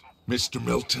us. Mr.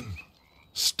 Milton,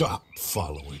 stop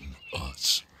following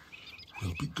us.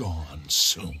 We'll be gone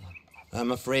soon.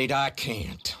 I'm afraid I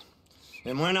can't.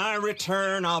 And when I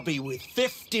return, I'll be with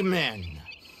 50 men.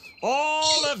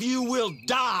 All of you will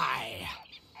die.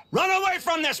 Run away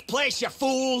from this place, you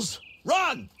fools!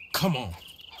 Run! Come on.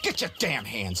 Get your damn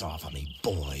hands off of me,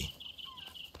 boy.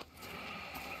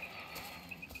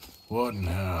 What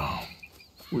now?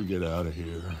 We get out of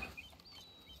here.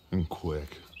 And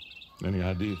quick. Any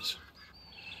ideas?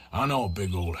 I know a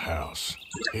big old house,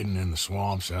 hidden in the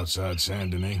swamps outside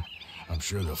Saint Denis. I'm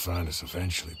sure they'll find us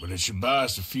eventually, but it should buy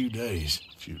us a few days.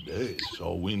 A few days?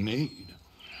 All we need.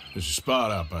 There's a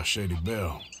spot out by Shady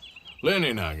Bell.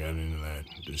 Lenny and I got into that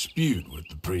dispute with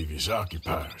the previous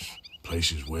occupiers.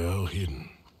 Place is well hidden.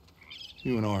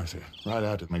 You and Arthur, ride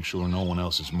out to make sure no one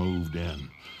else has moved in.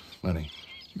 Lenny,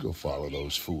 you go follow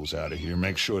those fools out of here.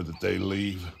 Make sure that they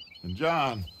leave. And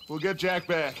John, we'll get Jack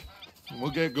back, and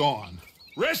we'll get going.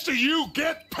 Rest of you,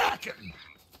 get packing!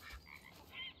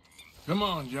 Come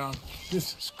on, John.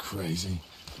 This is crazy.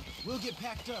 We'll get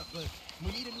packed up, but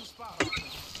we need a new spot.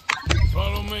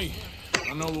 Follow me.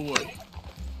 I know the way.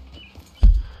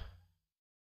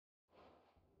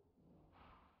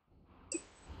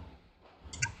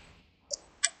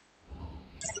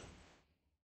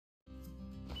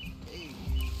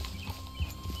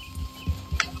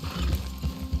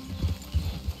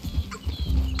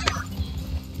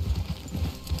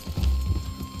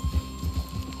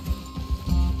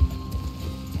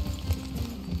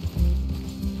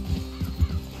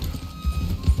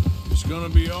 It's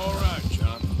gonna be all right,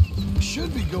 John. We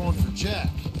should be going for Jack.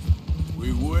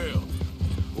 We will.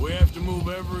 We have to move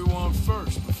everyone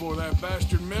first before that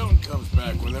bastard Milton comes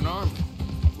back with an army.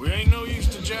 We ain't no use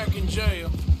to Jack in jail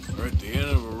or at the end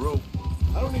of a rope.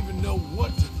 I don't even know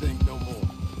what to think no more.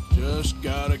 Just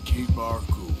gotta keep our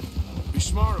cool. Be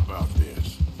smart about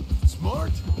this.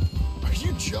 Smart? Are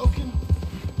you joking?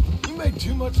 We made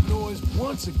too much noise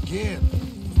once again.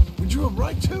 We drew him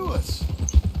right to us.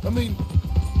 I mean,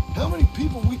 how many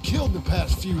people we killed the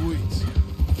past few weeks?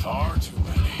 Far too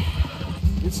many.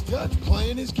 It's Dutch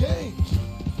playing his games.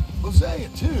 Hosea,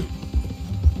 too.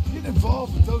 Getting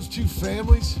involved with those two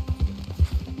families.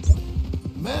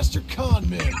 Master con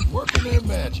men working their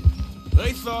magic.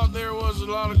 They thought there was a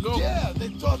lot of gold. Yeah, they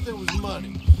thought there was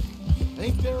money.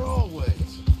 Ain't there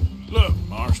always? Look,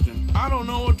 Marston, I don't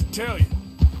know what to tell you.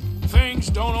 Things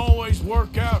don't always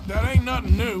work out. That ain't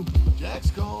nothing new.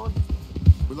 Jack's gone.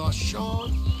 We lost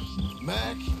Sean,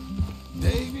 Mac,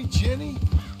 Davey, Jenny.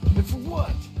 And for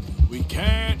what? We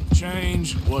can't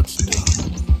change what's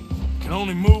done. Can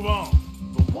only move on.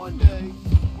 But one day,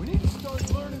 we need to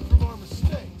start learning from our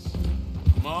mistakes.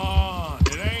 Come on,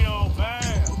 it ain't all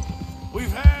bad.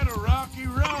 We've had a rocky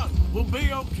run. We'll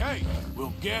be okay.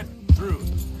 We'll get through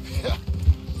it. Yeah,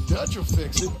 Dutch will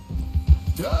fix it.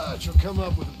 Dutch will come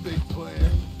up with a big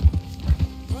plan.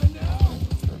 Right now.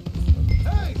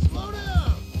 Hey, slow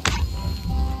down.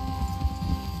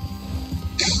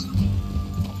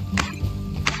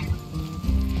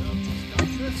 Stop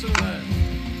messing around.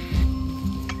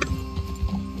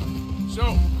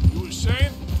 So, you were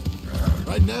saying?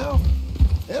 Right now,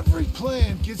 every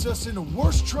plan gets us into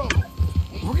worse trouble.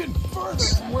 We're getting further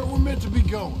from where we're meant to be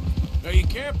going. Now, you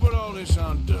can't put all this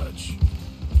on Dutch.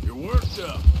 You're worked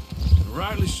up, and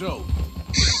rightly so.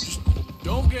 Just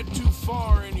don't get too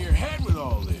far in your head with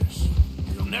all this.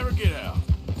 You'll never get out.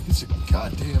 It's a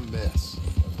goddamn mess.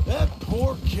 That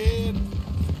poor kid.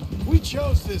 We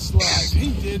chose this life.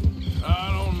 He didn't.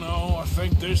 I don't know. I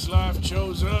think this life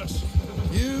chose us.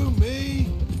 You, me,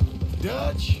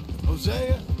 Dutch,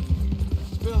 Hosea.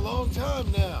 It's been a long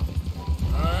time now.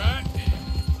 All right.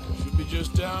 Should be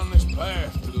just down this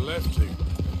path to the left here.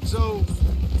 So,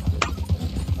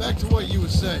 back to what you were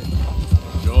saying.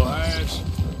 Sure has.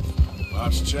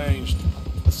 Lots changed.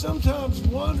 I sometimes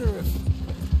wonder if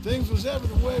things was ever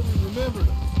the way we remembered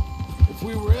them. If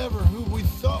we were ever who we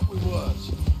thought we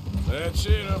was. That's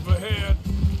it up ahead.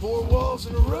 4 walls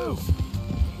and a roof.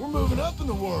 We're moving up in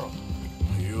the world.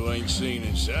 You ain't seen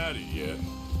inside it yet.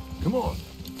 Come on.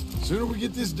 The sooner we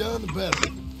get this done, the better.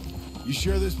 You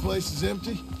sure this place is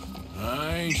empty?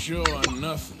 I ain't sure on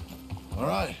nothing. All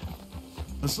right.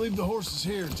 Let's leave the horses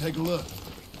here and take a look.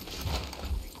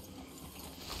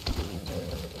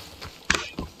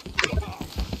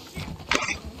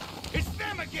 It's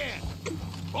them again!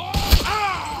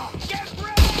 Ah! Get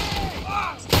ready!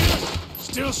 Ah!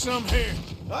 Still some here.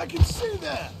 I can see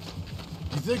that.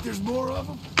 You think there's more of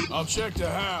them? I'll check the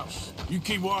house. You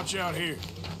keep watch out here.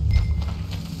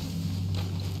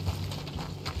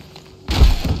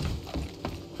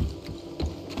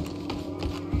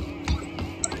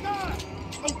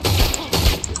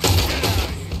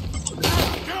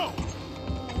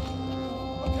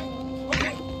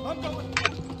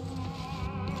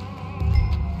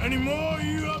 Any more of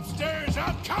you upstairs?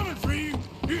 I'm coming for you.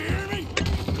 You hear me?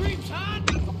 Creeps hide?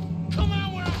 Come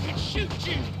out where I can shoot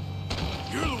you!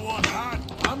 You're the one hiding.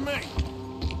 I'm me.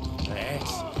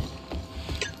 Thanks.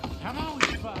 How about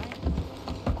we fight?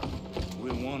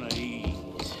 We're one of these.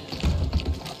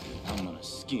 I'm gonna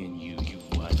skin you, you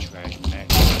white trash man.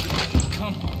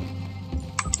 Come on.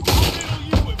 I'll kill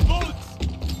you with bullets!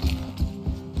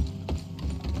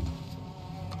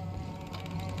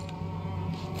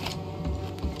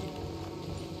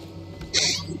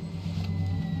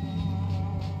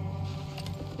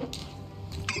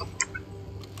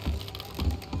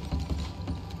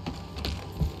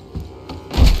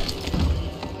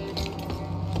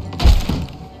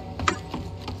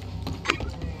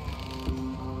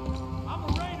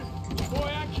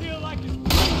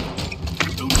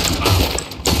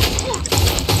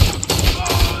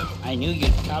 I knew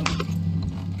you'd come.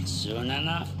 Soon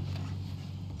enough.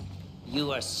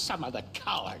 You are some of the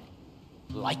coward.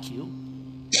 Like you.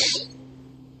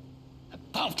 The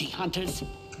bounty hunters.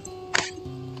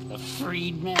 The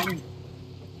freedmen.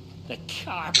 The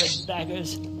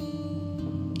carpetbaggers.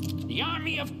 The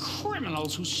army of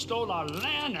criminals who stole our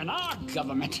land and our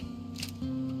government.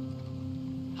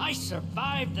 I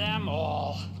survived them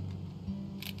all.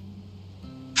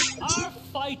 Our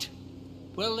fight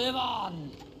will live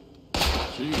on.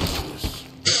 Jesus.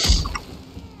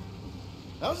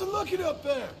 How's it looking up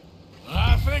there?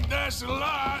 I think that's a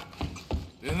lot.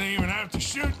 Didn't even have to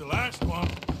shoot the last one.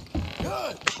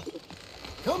 Good.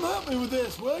 Come help me with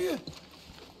this, will you?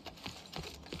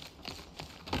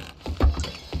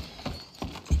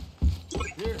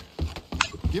 Here.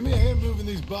 Give me a hand moving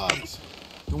these bodies.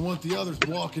 Don't want the others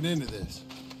walking into this.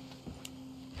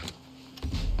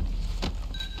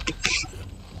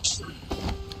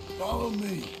 Follow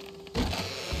me.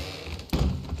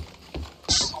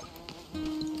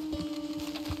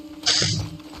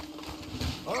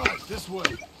 All right, this way.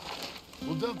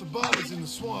 We'll dump the bodies in the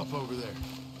swamp over there.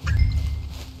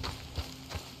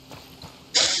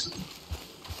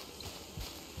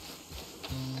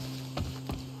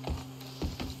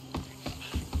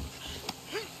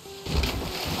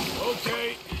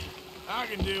 Okay, I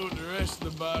can deal with the rest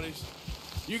of the bodies.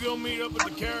 You go meet up at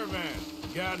the caravan,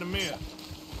 guide them in.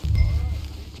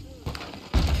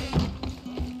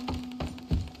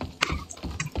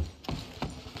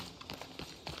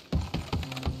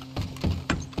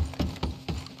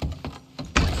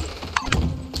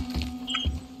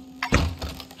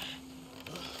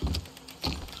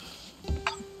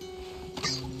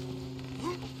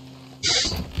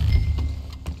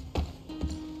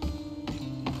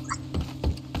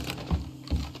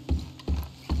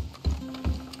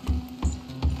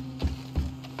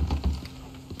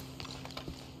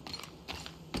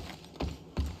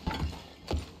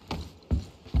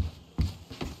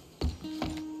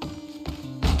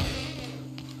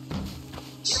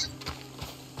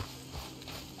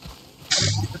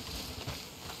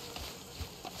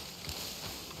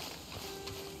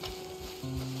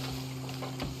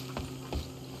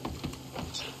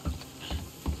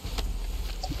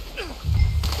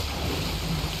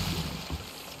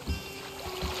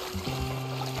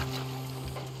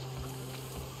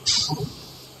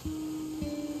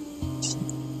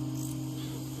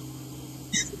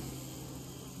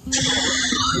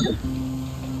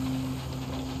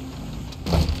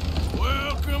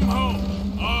 Welcome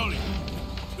home, all of you,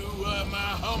 to my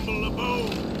humble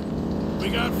abode. We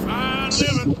got fine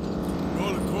living.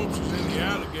 All the corpses and the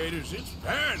alligators, it's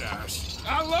paradise.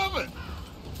 I love it.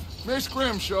 Miss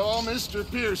Grimshaw, Mr.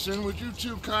 Pearson, would you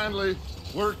two kindly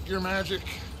work your magic?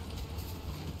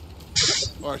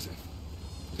 Arthur,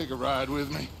 take a ride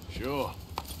with me. Sure.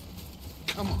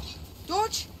 Come on.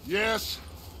 Dodge? Yes?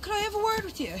 Could I have a word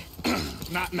with you?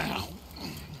 Not now.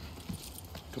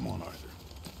 Come on, Arthur.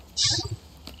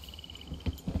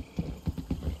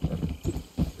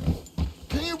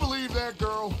 Can you believe that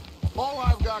girl? All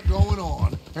I've got going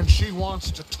on, and she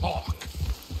wants to talk.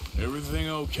 Everything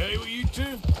okay with you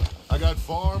two? I got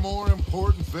far more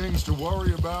important things to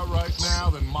worry about right now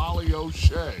than Molly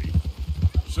O'Shea.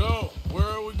 So, where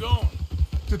are we going?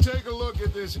 To take a look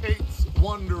at this eighth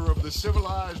wonder of the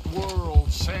civilized world,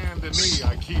 Saint Denis,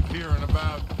 I keep hearing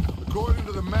about. According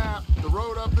to the map, the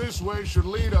road up this way should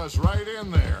lead us right in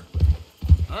there.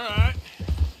 All right.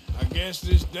 I guess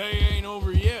this day ain't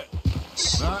over yet.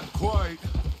 Not quite.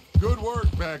 Good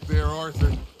work back there,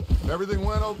 Arthur. Everything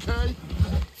went okay?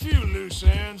 Few loose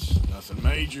ends, nothing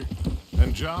major.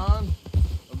 And John?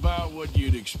 About what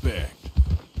you'd expect.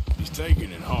 He's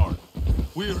taking it hard.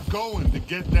 We are going to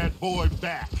get that boy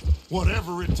back,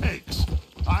 whatever it takes.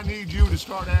 I need you to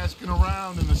start asking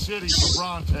around in the city for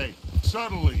Bronte.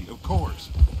 Subtly, of course.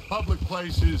 Public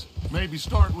places, maybe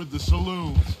start with the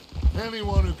saloons.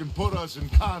 Anyone who can put us in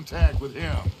contact with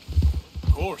him.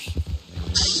 Of course.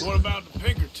 What about the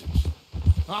Pinkertons?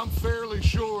 I'm fairly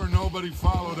sure nobody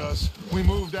followed us. We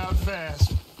moved out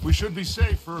fast. We should be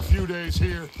safe for a few days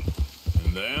here.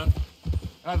 And then?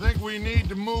 I think we need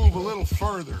to move a little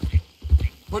further.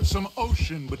 Put some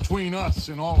ocean between us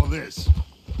and all of this.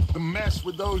 The mess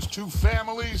with those two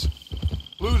families,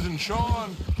 losing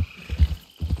Sean.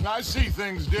 I see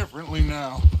things differently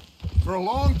now. For a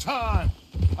long time,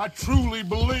 I truly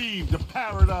believed a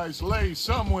paradise lay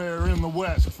somewhere in the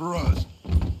West for us.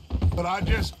 But I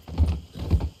just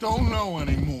don't know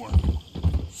anymore.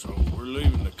 So we're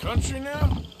leaving the country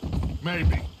now?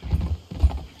 Maybe.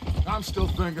 I'm still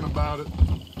thinking about it.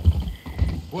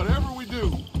 Whatever we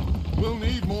do, we'll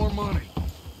need more money.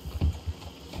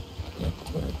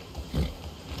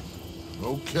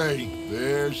 Okay,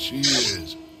 there she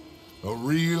is. A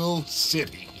real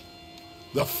city.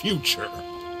 The future.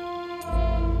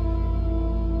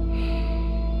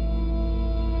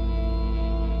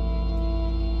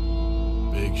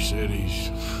 Big cities.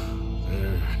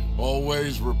 They're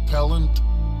always repellent.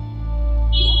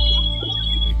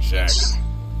 Exactly.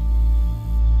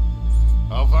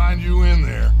 I'll find you in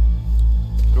there.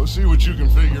 Go see what you can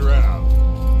figure out.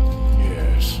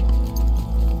 Yes.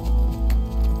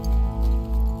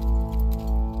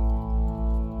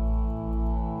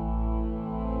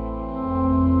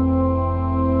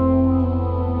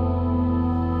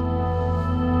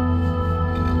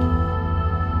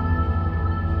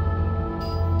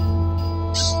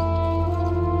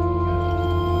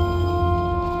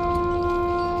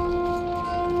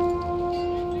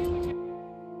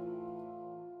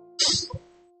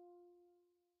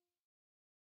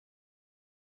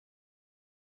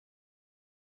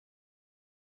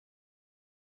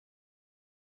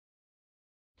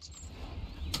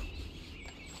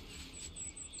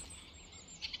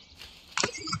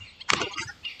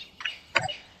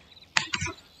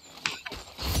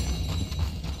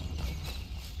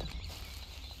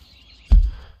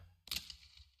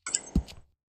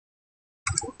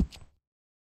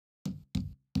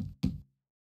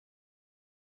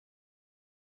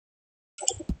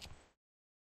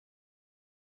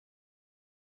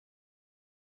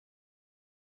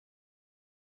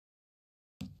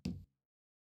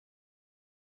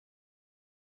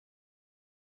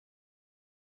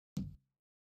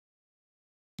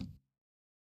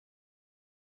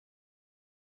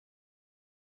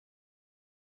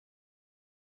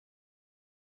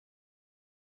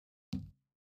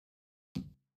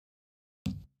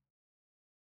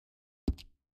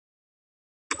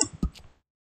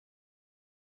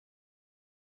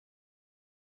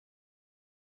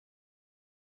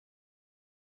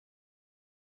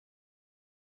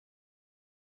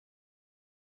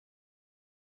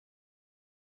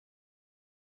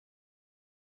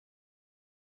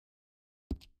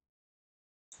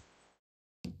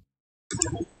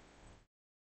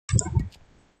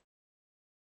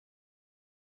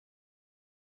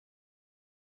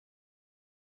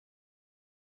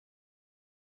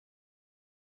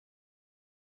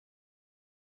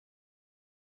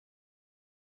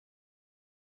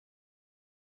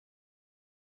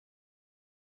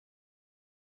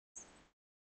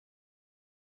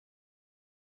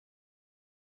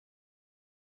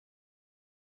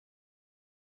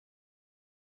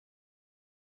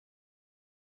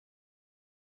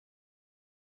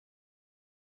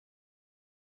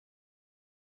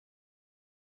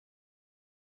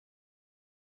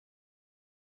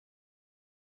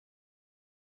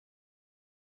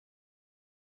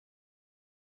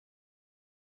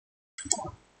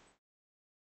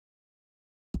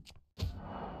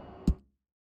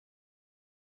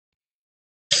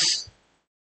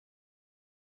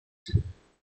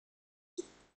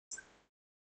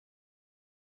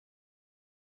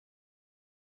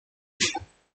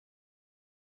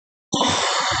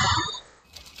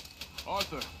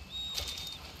 Arthur.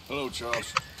 Hello,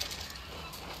 Charles.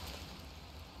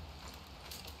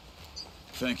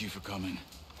 Thank you for coming.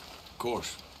 Of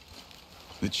course.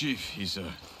 The chief, he's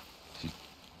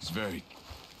very...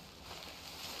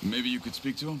 Maybe you could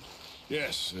speak to him?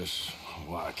 Yes, that's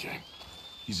why I came.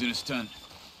 He's in his tent.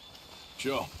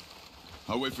 Sure.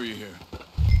 I'll wait for you here.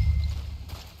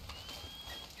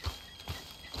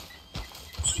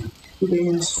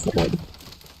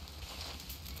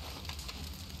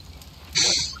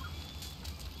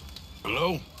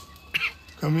 Hello?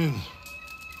 Come in.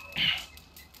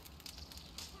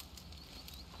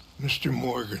 Mr.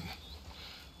 Morgan,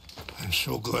 I'm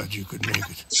so glad you could make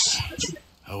it.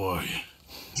 How are you?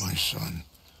 My son.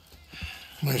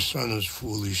 My son is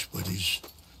foolish, but he's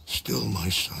still my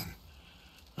son.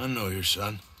 I know your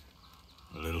son.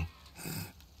 A little.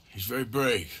 He's very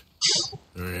brave.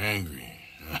 Very angry.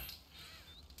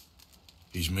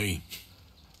 He's mean.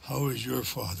 How is your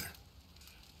father?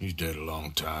 He's dead a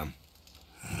long time.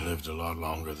 He lived a lot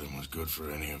longer than was good for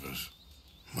any of us.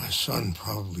 My son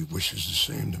probably wishes the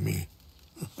same to me.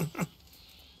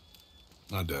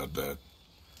 I doubt that.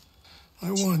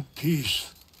 I want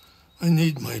peace. I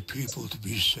need my people to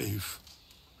be safe.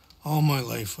 All my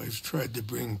life I've tried to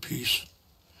bring peace.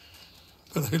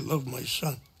 But I love my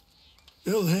son.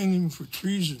 They'll hang him for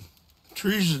treason.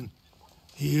 Treason.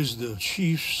 He is the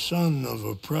chief son of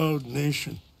a proud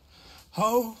nation.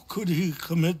 How could he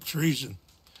commit treason?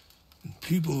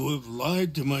 People who have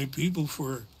lied to my people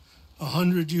for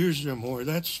 100 years or more,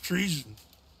 that's treason.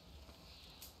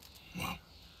 Well,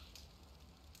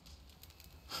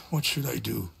 what should I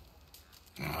do?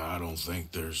 I don't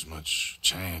think there's much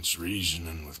chance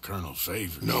reasoning with Colonel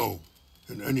Favors. No.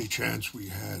 And any chance we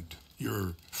had,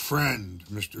 your friend,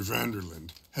 Mr.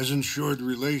 Vanderland, has ensured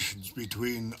relations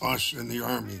between us and the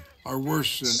Army are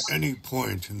worse than any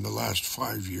point in the last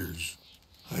 5 years.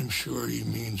 I'm sure he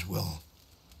means well.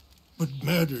 But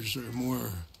matters are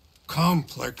more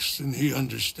complex than he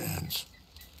understands.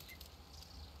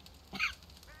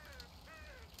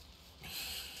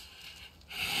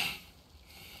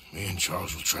 Me and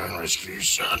Charles will try and rescue your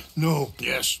son. No.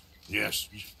 Yes, yes.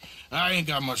 I ain't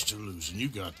got much to lose, and you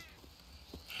got...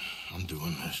 I'm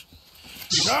doing this.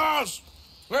 Charles!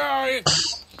 Where are you?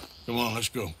 Come on, let's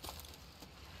go.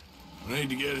 We need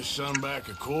to get his son back,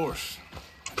 of course.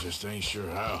 I just ain't sure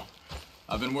how.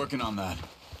 I've been working on that.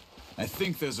 I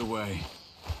think there's a way.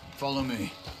 Follow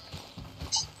me.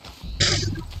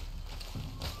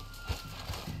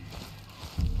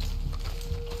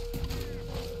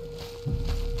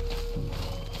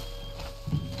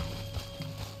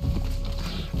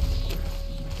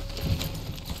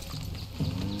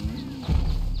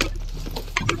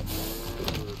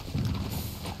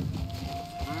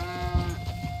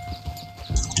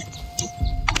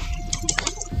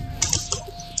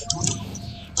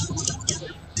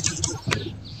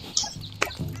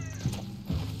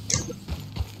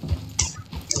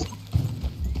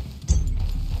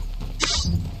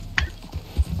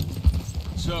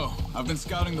 So, I've been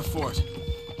scouting the fort.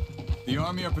 The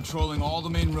army are patrolling all the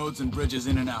main roads and bridges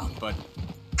in and out, but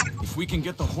if we can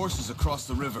get the horses across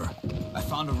the river, I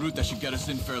found a route that should get us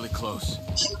in fairly close.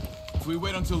 If we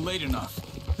wait until late enough,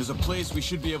 there's a place we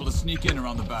should be able to sneak in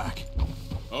around the back.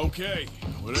 Okay,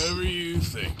 whatever you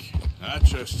think. I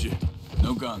trust you.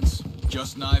 No guns,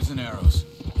 just knives and arrows.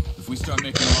 If we start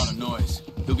making a lot of noise,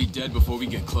 he'll be dead before we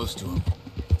get close to him.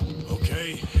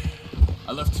 Okay.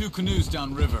 I left 2 canoes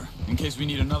downriver, in case we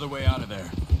need another way out of there.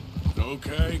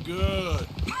 Okay, good.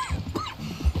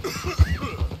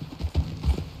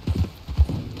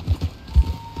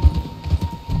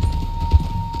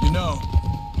 You know,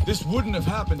 this wouldn't have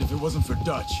happened if it wasn't for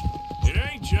Dutch. It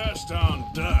ain't just on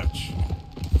Dutch.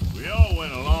 We all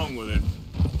went along with it.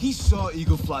 He saw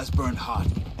eagle flies burned hot,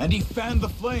 and he fanned the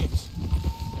flames.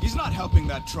 He's not helping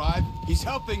that tribe, he's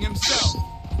helping himself.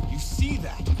 You see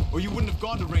that, or you wouldn't have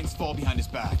gone to Rain's Fall behind his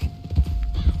back.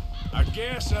 I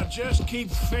guess I just keep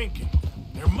thinking.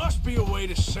 There must be a way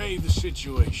to save the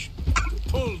situation. To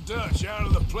pull Dutch out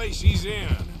of the place he's in.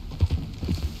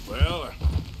 Well,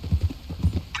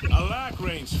 I like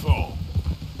Rain's Fall.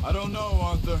 I don't know,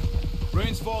 Arthur.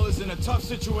 Rain's Fall is in a tough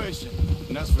situation,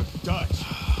 and as for Dutch...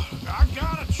 I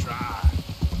gotta try.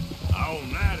 I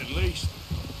own that at least.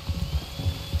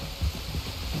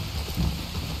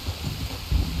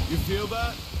 You feel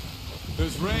that?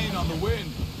 There's rain on the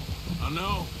wind. I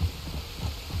know.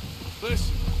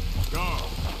 Listen, Carl.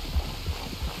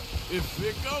 If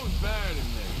it goes bad in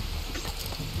there,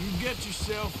 you get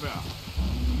yourself out.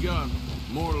 You got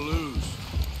more to lose.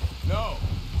 No.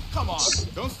 Come on.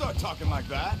 Don't start talking like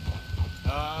that.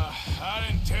 I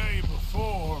didn't tell you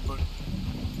before, but...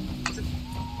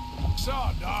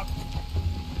 Saw, Doc.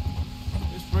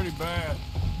 It's pretty bad.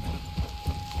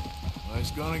 Well,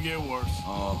 it's gonna get worse.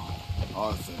 Oh,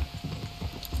 Arthur.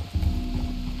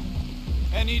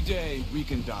 Any day we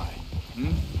can die.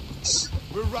 Hmm?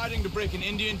 We're riding to break an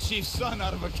Indian chief's son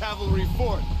out of a cavalry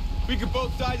fort. We could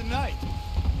both die tonight.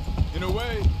 In a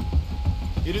way,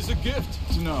 it is a gift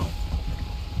to know.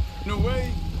 In a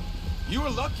way, you were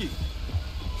lucky.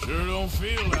 Sure don't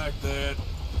feel like that.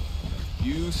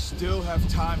 You still have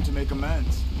time to make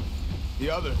amends. The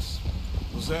others,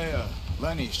 Hosea,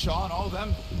 Lenny, Sean, all of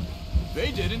them,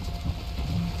 they didn't.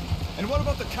 And what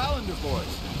about the Calendar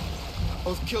boys?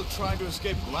 Both killed trying to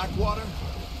escape Blackwater?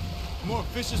 A more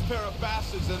vicious pair of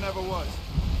bastards than ever was.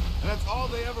 And that's all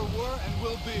they ever were and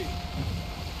will be.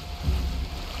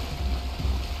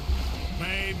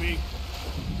 Maybe.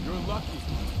 You're lucky.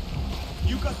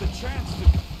 You got the chance to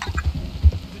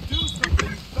do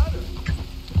something better.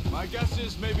 My guess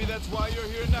is maybe that's why you're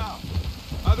here now.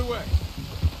 Either way,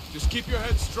 just keep your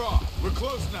head strong. We're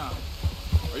close now.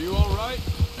 Are you all right?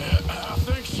 I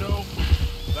think so.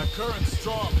 That current's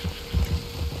strong.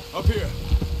 Up here.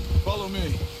 Follow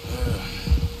me.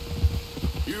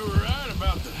 You were right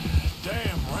about the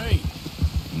damn rain.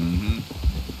 Mm-hmm.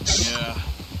 Yeah.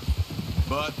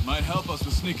 But might help us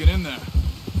with sneaking in there.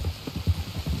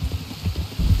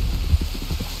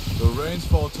 The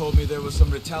Rainsfall told me there was some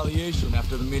retaliation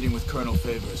after the meeting with Colonel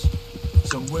Favors.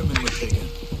 Some women were taken.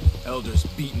 Elders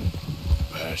beaten.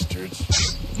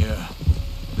 Bastards. Yeah.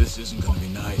 This isn't gonna be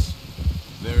nice.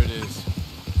 There it is.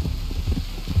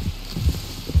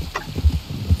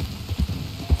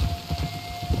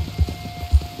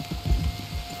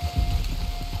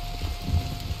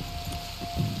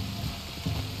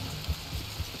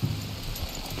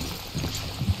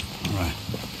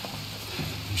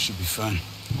 Should be fun.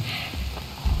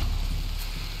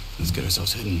 Let's get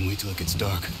ourselves hidden and wait till it gets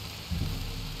dark.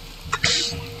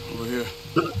 Over here.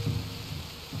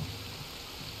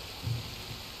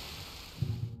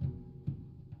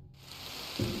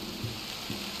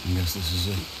 I guess this is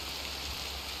it.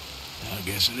 I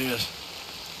guess it is.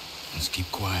 Let's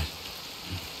keep quiet.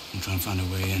 I'm trying to find a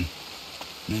way in.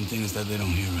 Main thing is that they don't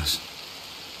hear us.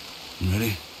 You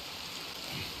ready?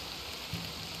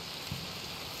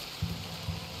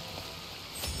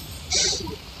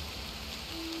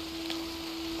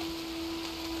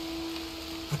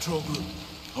 Patrol group.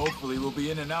 Hopefully we'll be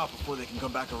in and out before they can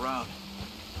come back around.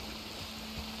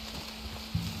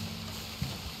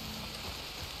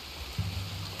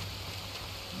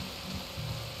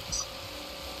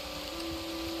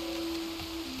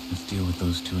 Let's deal with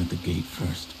those two at the gate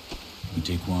first. You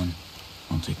take one,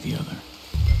 I'll take the other.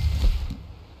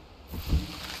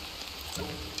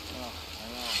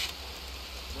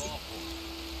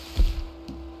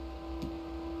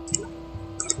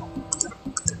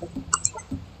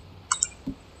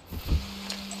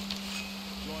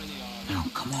 Now,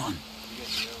 come on.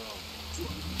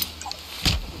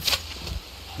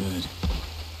 Good.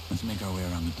 Let's make our way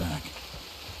around the back.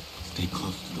 Stay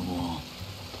close to the wall.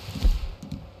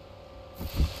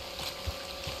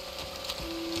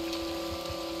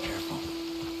 Careful.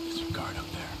 There's a guard up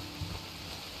there.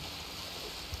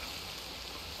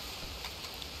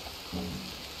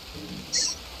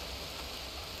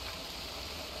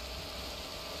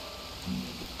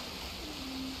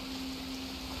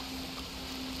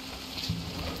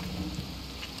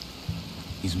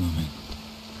 He's moving.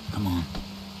 Come on.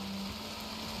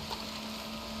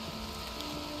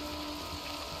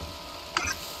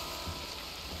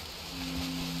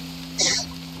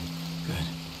 Good.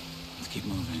 Let's keep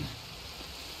moving.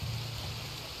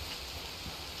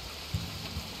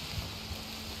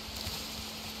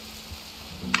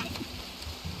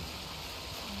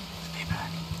 Stay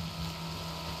back.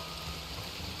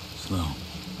 Slow.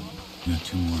 We got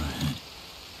two more ahead.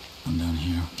 One down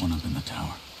here, one up in the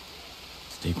tower.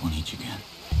 Take one each again.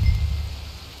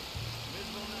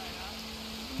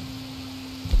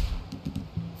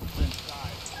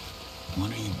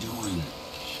 What are you doing?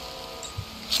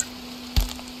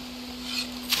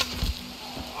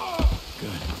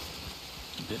 Good.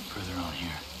 A bit further on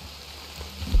here.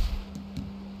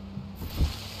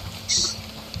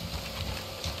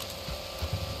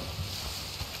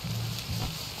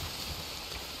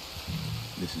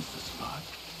 This is the spot.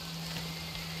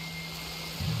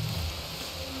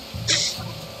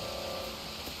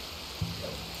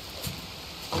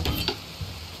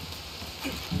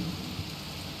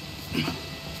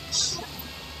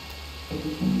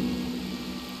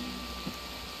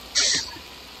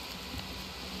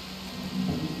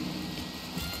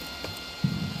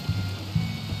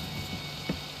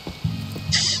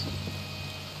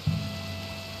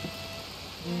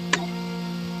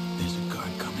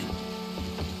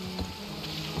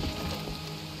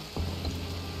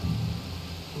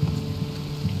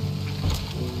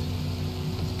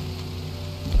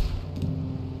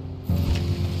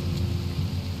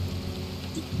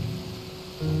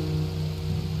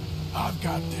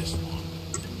 got this one.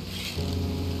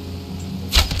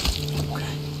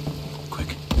 Okay.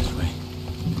 Quick, this way.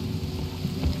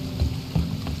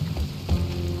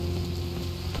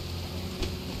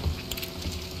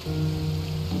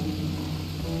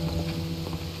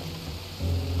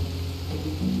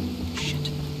 Shit.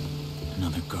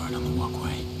 Another guard on the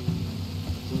walkway.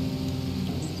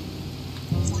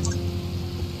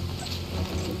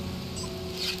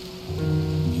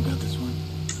 You got this one?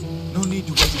 No need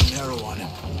to waste an arrow on him.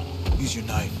 Use your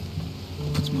knife.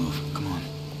 Let's move. Come on.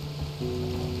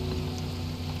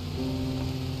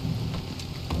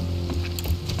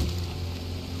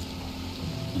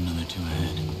 Another two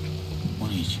ahead.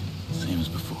 One each. Same as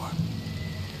before.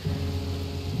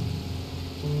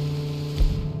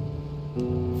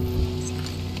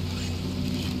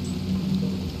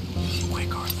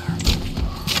 Quick, Arthur.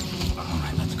 All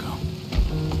right, let's go.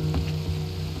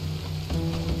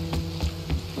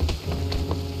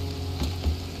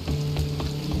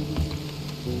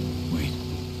 Wait.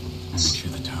 I'll make sure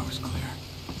the tower's clear.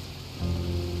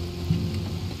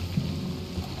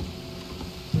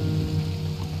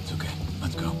 It's okay.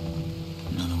 Let's go.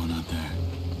 Another one out there.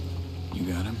 You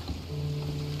got him?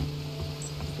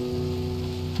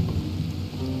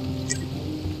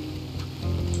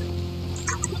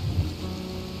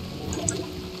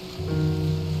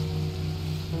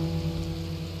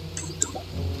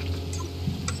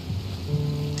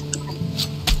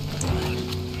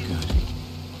 Good.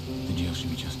 The jail should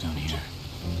be just down here.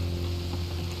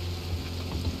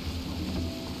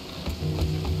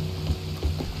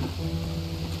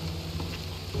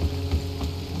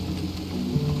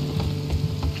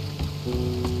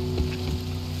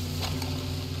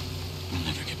 I'll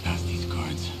never get past these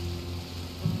guards.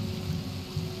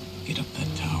 Get up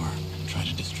that tower and try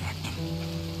to distract them.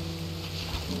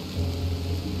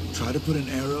 Try to put an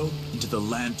arrow into the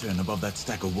lantern above that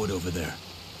stack of wood over there.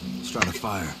 Start a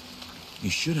fire. You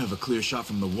should have a clear shot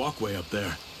from the walkway up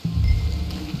there.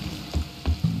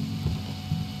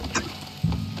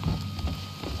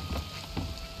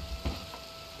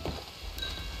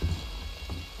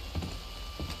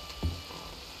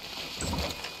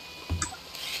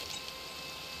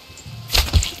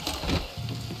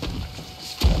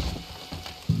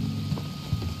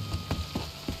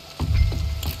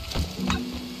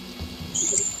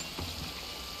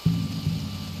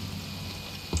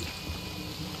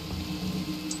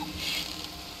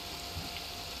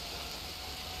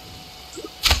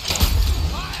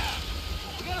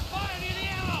 We got a fire near the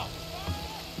ammo!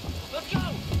 Let's go!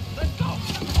 Let's go!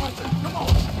 Arthur, come on!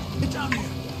 Get down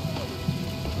here!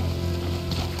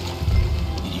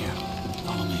 In here.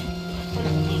 Follow me.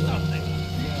 Do something!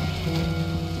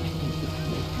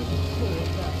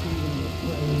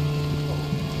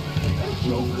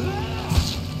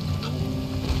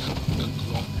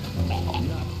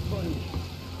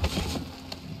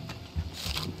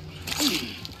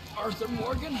 Arthur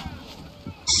Morgan?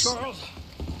 Charles?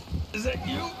 Is that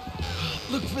you?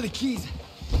 Look for the keys.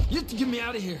 You have to get me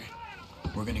out of here.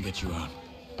 We're gonna get you out.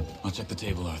 I'll check the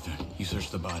table, Arthur. You search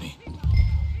the body.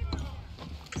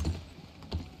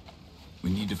 We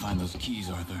need to find those keys,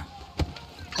 Arthur.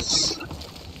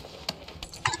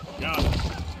 Got it.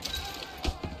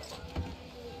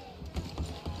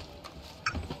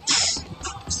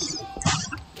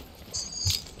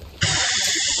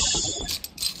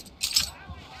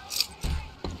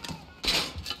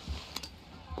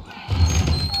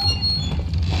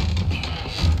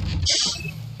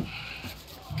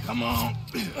 Come on.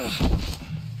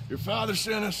 Your father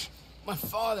sent us? My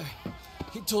father.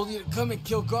 He told you to come and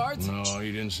kill guards? No,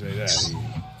 he didn't say that.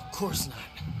 Of course not.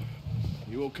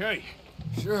 You okay?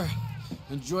 Sure.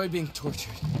 Enjoy being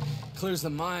tortured. Clears the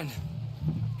mind.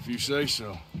 If you say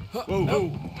so. Huh, Whoa, no.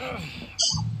 whoa.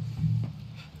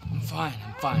 I'm fine.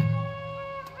 I'm fine.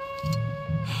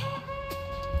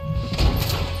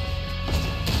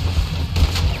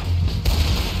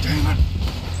 Damn it!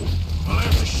 I'll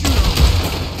have to shoot him.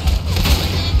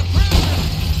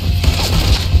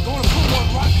 Going to put one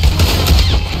right.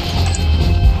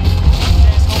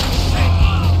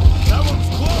 That one's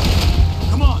close!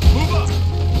 Come on, move up!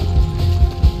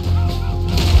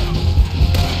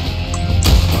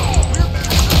 We're back!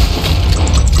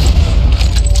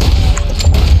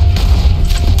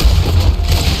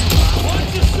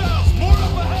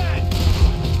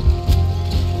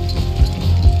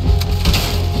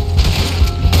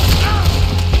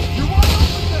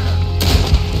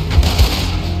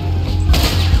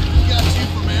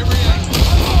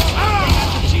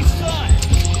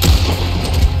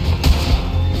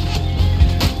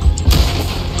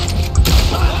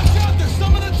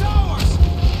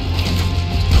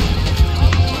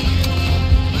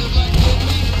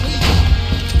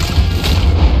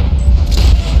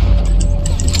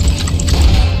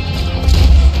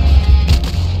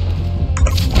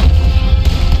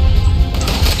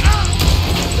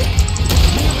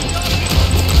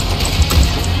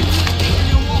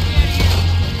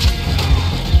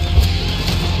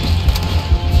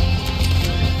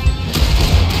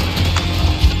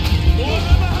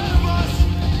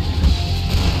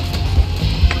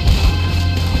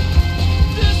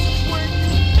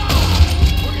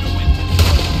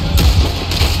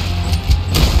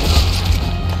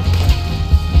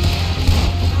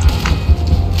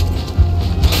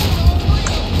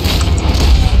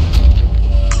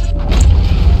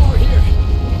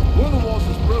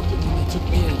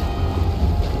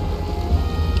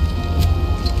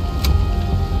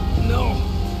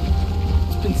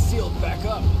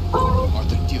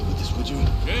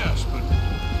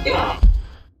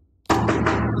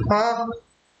 हाँ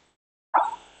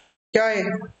क्या है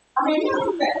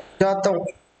जाता हूँ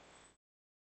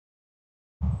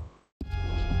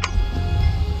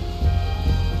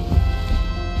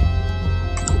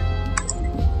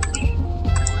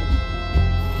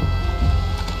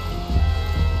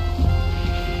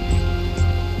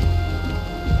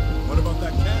What about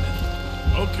that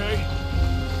cannon? Okay.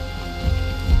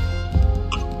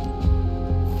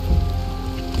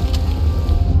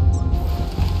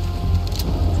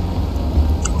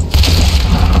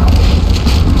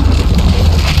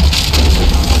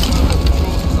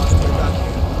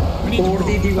 तोड़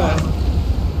दी दीवार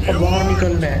अब बाहर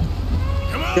निकलना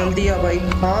है जल्दी आ भाई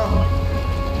हाँ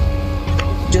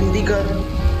जल्दी कर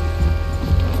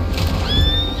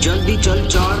जल्दी चल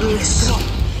Charles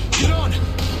Get on!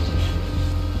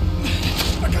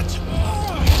 I got you.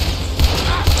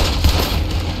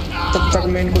 तब तक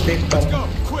मैं इनको देखता Let's हूँ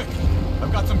go, quick!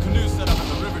 I've got some canoes set up at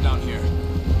the river down here.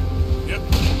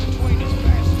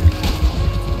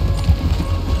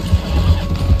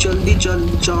 जल्दी चल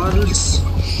Charles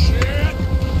Shit!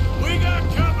 We got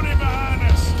company behind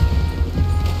us.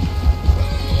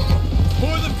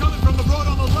 More of them coming from the road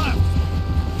on the left.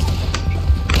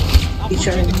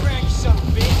 पीछे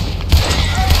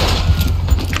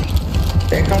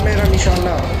देखा मेरा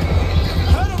निशाना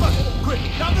Ahead of us! Quick,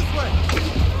 down this way!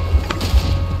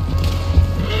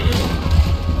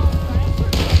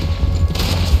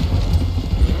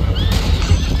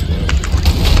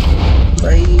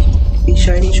 भाई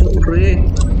पीछा ही नहीं छोड़ रहे ले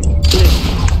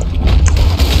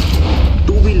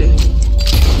तू भी ले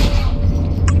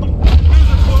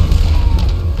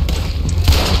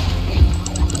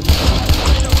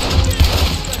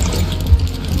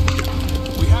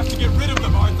We have to get rid of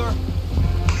them, Arthur.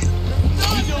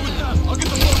 You deal with them. I'll get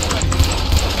the boat ready.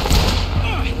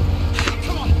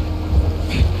 Come on.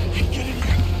 Get in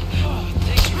here.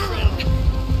 Thank you, friend.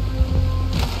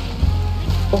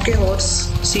 okay horse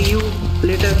see you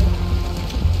later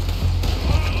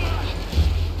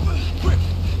Quick,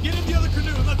 get in the other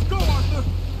canoe and let's go, Arthur.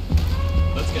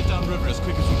 Let's get downriver as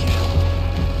quick as we can.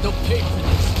 They'll pay for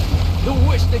this. They'll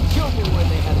wish they killed me when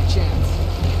they had a chance.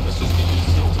 Let's just get you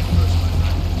to safety first, my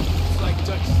friend. It's like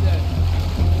Dutch said.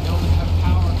 They only have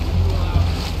power to rule out.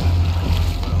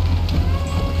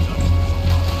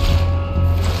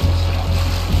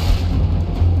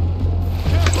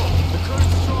 Careful! The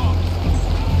current's strong.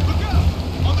 Look out!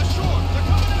 On the shore! They're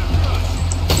coming after us!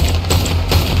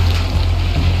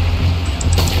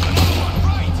 Another one,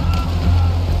 right!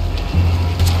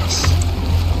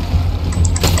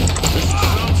 This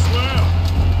sounds swell.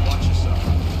 Watch yourself.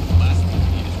 Last thing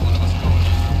we need is one of us going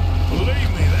in.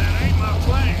 Believe me, that ain't my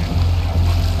plan.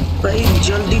 भाई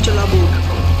जल्दी चला boat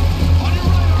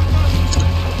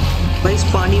भाई इस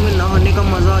पानी में नहाने का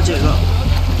मजा आ जाएगा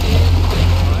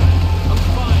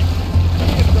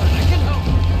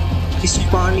इस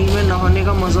पानी में नहाने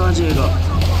का मजा आ जाएगा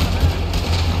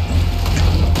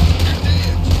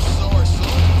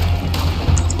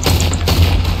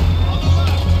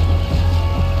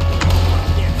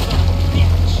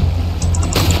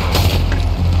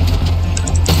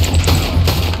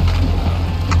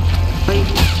भाई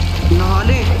नहा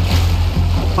ले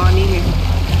पानी में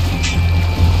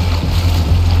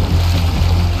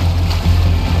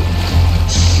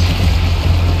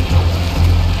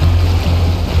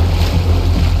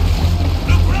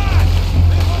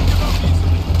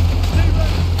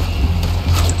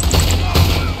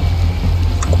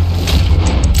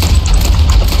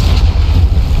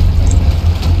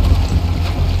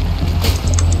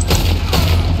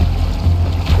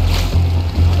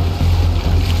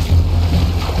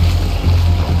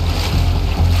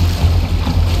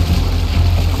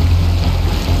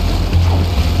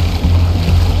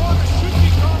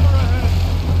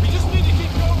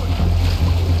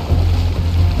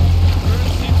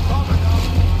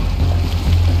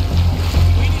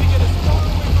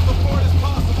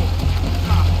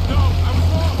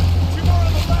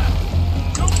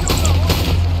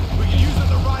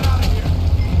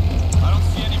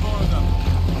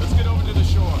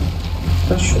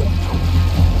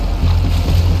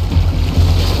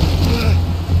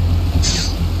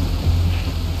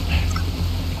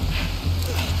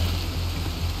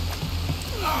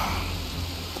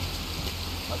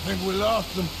I think we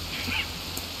lost them.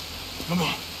 Come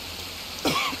on.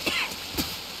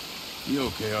 You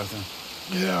okay, Arthur?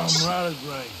 Yeah, I'm right as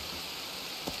rain.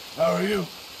 How are you?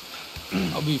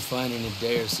 I'll be fine in a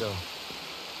day or so.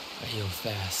 I heal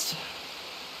fast.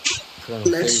 Colonel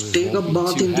Let's Favors take a won't be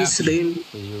bath too in this happy rain.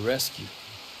 with your rescue.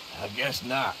 I guess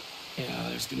not. Yeah,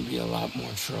 there's gonna be a lot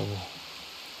more trouble.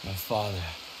 My father.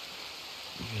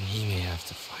 Even he may have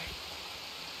to fight.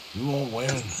 You won't win.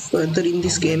 Further in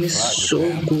this game is so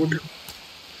good.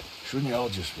 Shouldn't y'all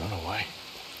just run away?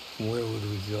 Where would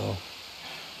we go?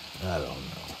 I don't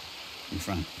know. Your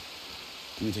friend.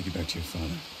 Let me take you back to your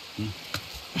father.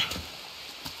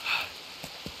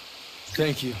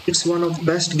 Thank you. It's one of the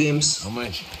best games. How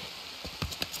much?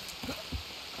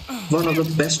 One of the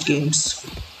best games.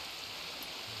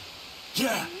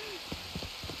 Yeah.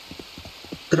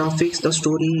 Graphics, the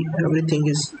story, everything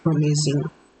is amazing.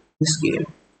 This game.